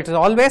 So it is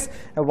always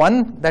a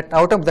one that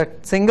out of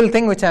that single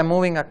thing which I'm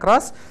moving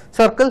across,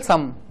 circle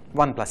some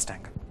 1 plus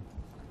tangle.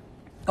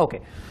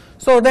 Okay.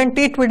 So then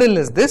T twiddle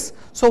is this.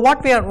 So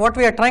what we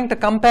are trying to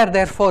compare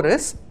therefore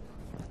is,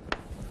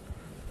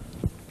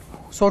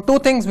 so two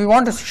things we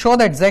want to show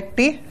that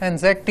ZT and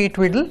ZT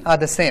twiddle are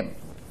the same.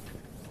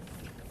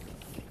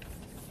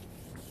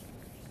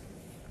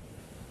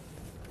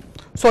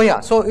 So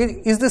yeah, so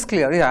is this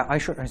clear? Yeah,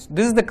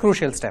 this is the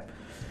crucial step.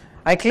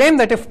 I claim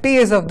that if T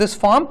is of this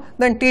form,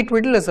 then T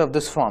twiddle is of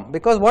this form,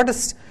 because what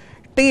is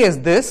T is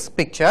this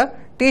picture,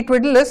 T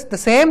twiddle is the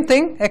same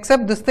thing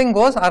except this thing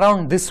goes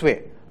around this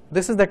way.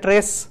 This is the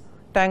trace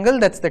tangle,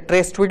 that's the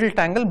trace twiddle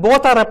tangle,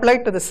 both are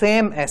applied to the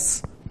same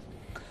S.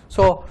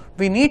 So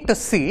we need to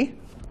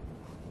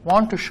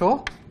want to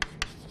show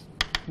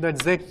that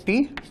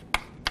ZT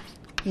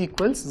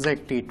equals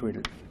ZT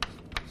twiddle.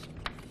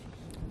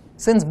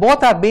 Since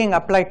both are being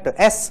applied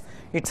to S,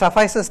 it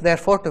suffices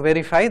therefore to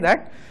verify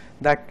that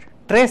that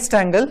trace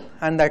tangle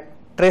and that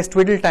trace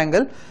twiddle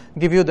tangle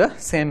give you the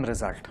same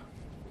result.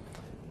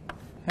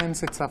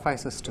 Hence it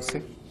suffices to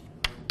say.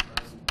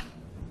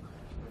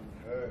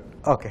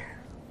 Okay.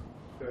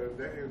 So if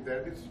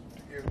this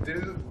is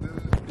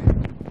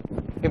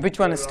T. Which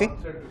one is T?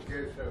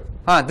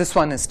 This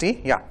one is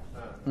T, yeah.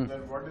 Then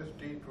what is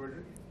T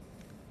twiddle?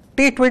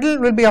 T twiddle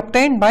will be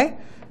obtained by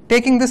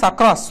taking this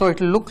across, so it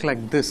will look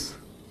like this.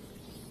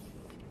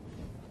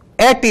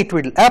 A T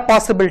twiddle, a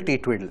possible T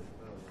twiddle,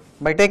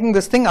 by taking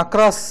this thing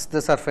across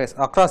the surface,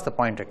 across the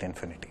point at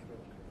infinity.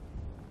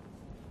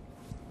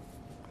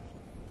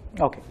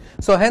 Okay.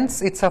 So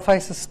hence it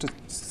suffices to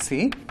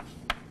see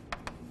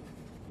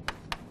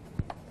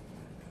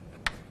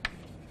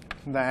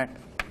that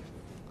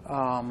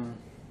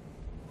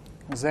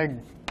Z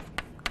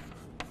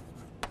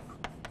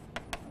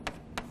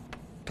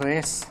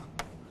trace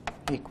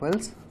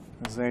equals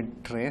Z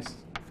trace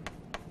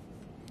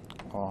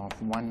of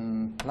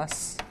 1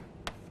 plus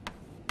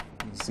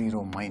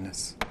 0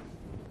 minus,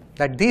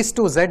 that these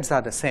two Z's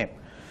are the same.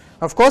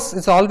 Of course,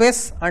 it's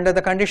always under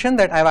the condition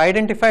that I've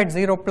identified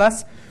 0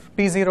 plus,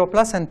 P0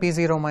 plus and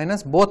P0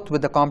 minus both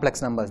with the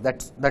complex numbers.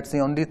 That's the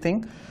only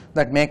thing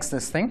that makes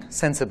this thing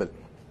sensible,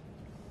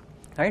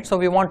 right? So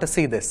we want to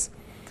see this,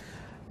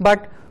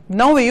 but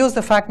now we use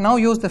the fact,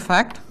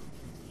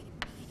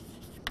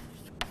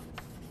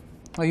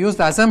 or use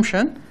the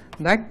assumption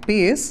that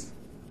P is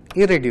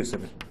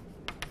irreducible.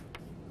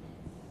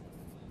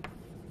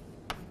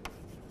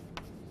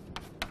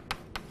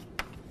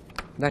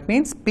 That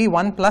means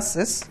P1 plus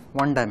is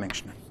one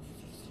dimensional.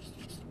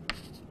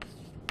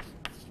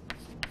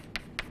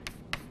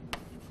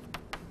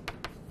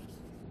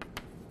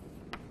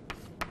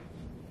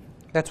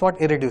 That's what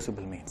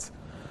irreducible means.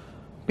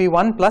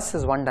 P1 plus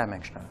is one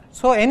dimensional.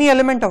 So any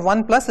element of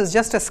 1 plus is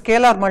just a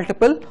scalar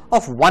multiple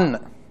of 1.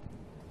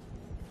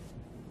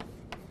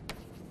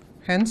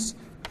 Hence,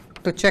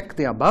 to check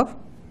the above,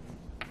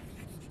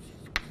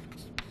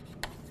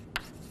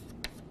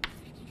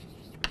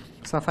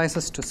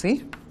 suffices to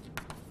see,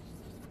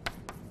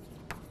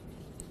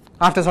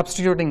 after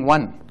substituting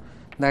 1,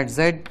 that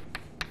Z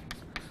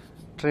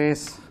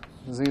trace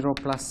 0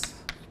 plus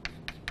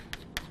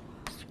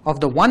of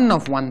the 1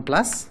 of 1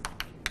 plus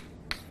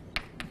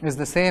is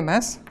the same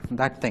as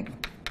that thing.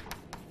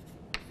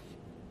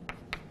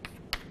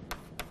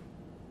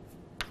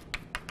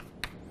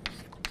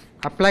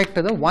 Applied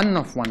to the 1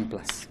 of 1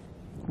 plus.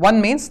 1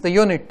 means the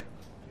unit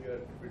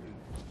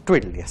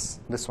twiddle,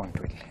 yes, this one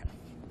twiddle here.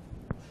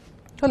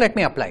 So let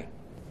me apply.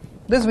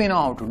 This we know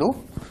how to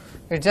do.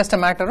 It's just a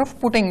matter of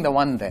putting the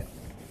 1 there.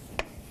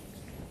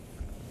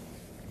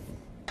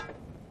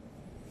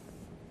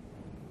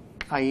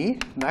 I.e.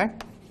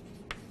 that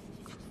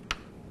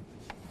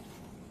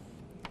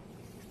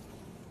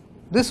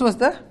this was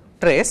the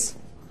trace,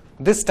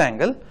 this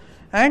tangle,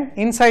 and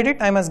inside it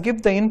I must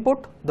give the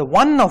input the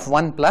 1 of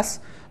 1 plus.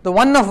 The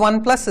 1 of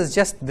 1 plus is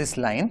just this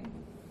line.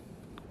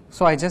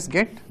 So I just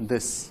get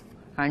this,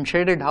 and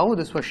shaded how?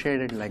 This was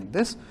shaded like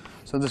this.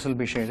 So this will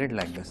be shaded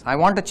like this. I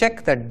want to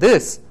check that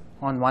this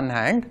on one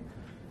hand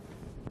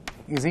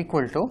is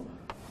equal to,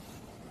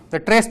 the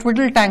trace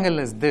twiddle tangle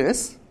is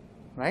this,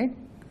 right?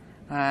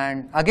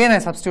 And again I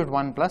substitute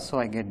 1 plus, so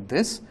I get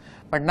this,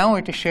 but now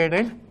it is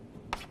shaded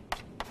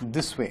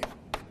this way.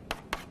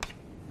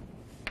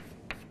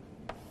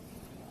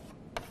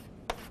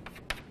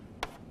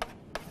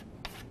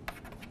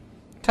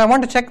 So I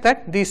want to check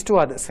that these two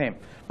are the same,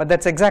 but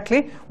that's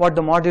exactly what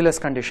the modulus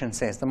condition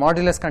says. The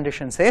modulus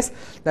condition says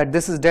that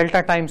this is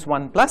delta times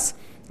 1 plus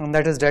and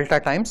that is delta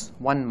times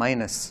 1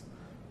 minus.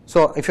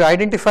 So if you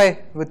identify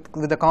with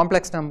the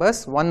complex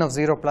numbers, 1 of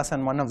 0 plus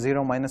and 1 of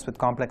 0 minus with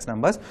complex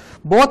numbers,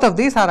 both of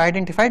these are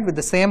identified with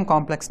the same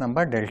complex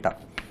number delta.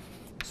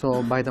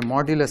 So by the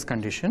modulus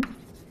condition,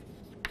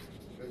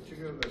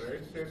 actually on the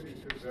right side you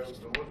should have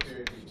no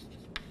shading.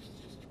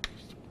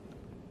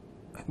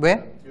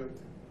 where?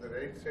 The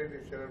right side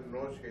you should have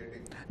no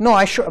shading. No,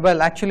 I should,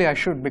 well actually I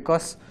should,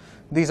 because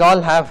these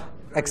all have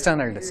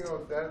external distance.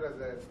 Of that as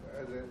a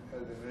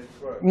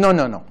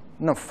network.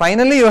 No,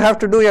 finally you have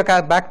to do your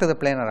back to the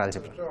planar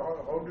algebra.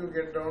 So how do you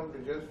get down to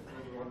just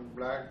one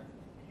black?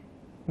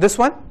 This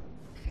one?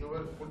 You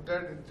will put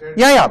that inside.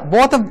 Yeah,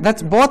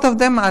 both of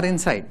them are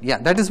inside. Yeah,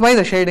 that is why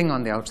the shading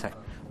on the outside.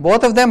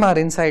 Both of them are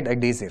inside a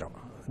D0.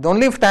 The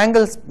only if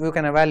tangles, you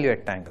can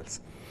evaluate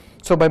tangles.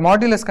 So by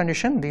modulus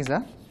condition, these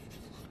are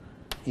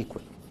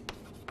equal.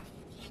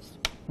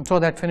 And so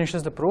that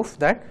finishes the proof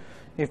that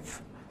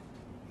if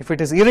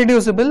it is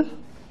irreducible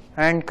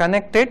and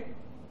connected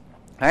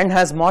and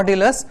has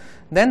modulus,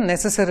 then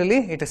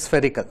necessarily it is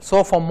spherical.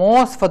 So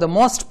for the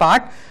most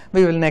part,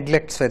 we will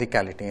neglect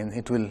sphericality, and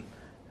it will,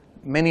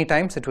 many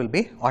times it will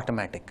be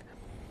automatic.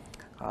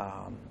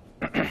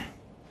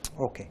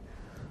 Okay.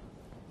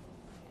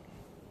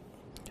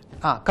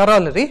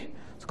 Corollary.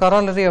 So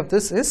corollary of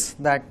this is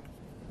that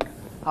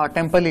our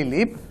Tempeli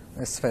Lieb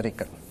is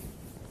spherical.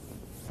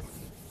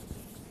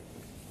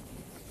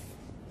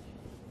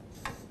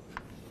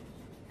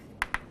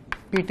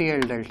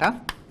 PTL delta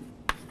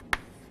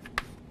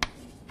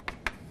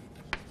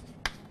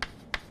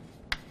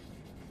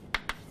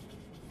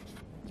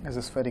is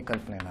a spherical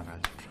planar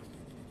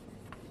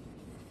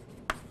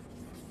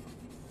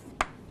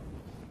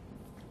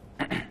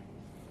algebra.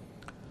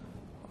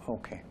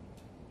 Okay.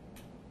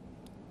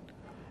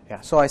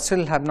 Yeah, so I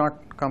still have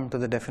not come to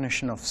the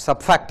definition of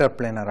subfactor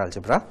planar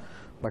algebra,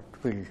 but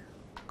we'll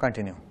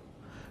continue.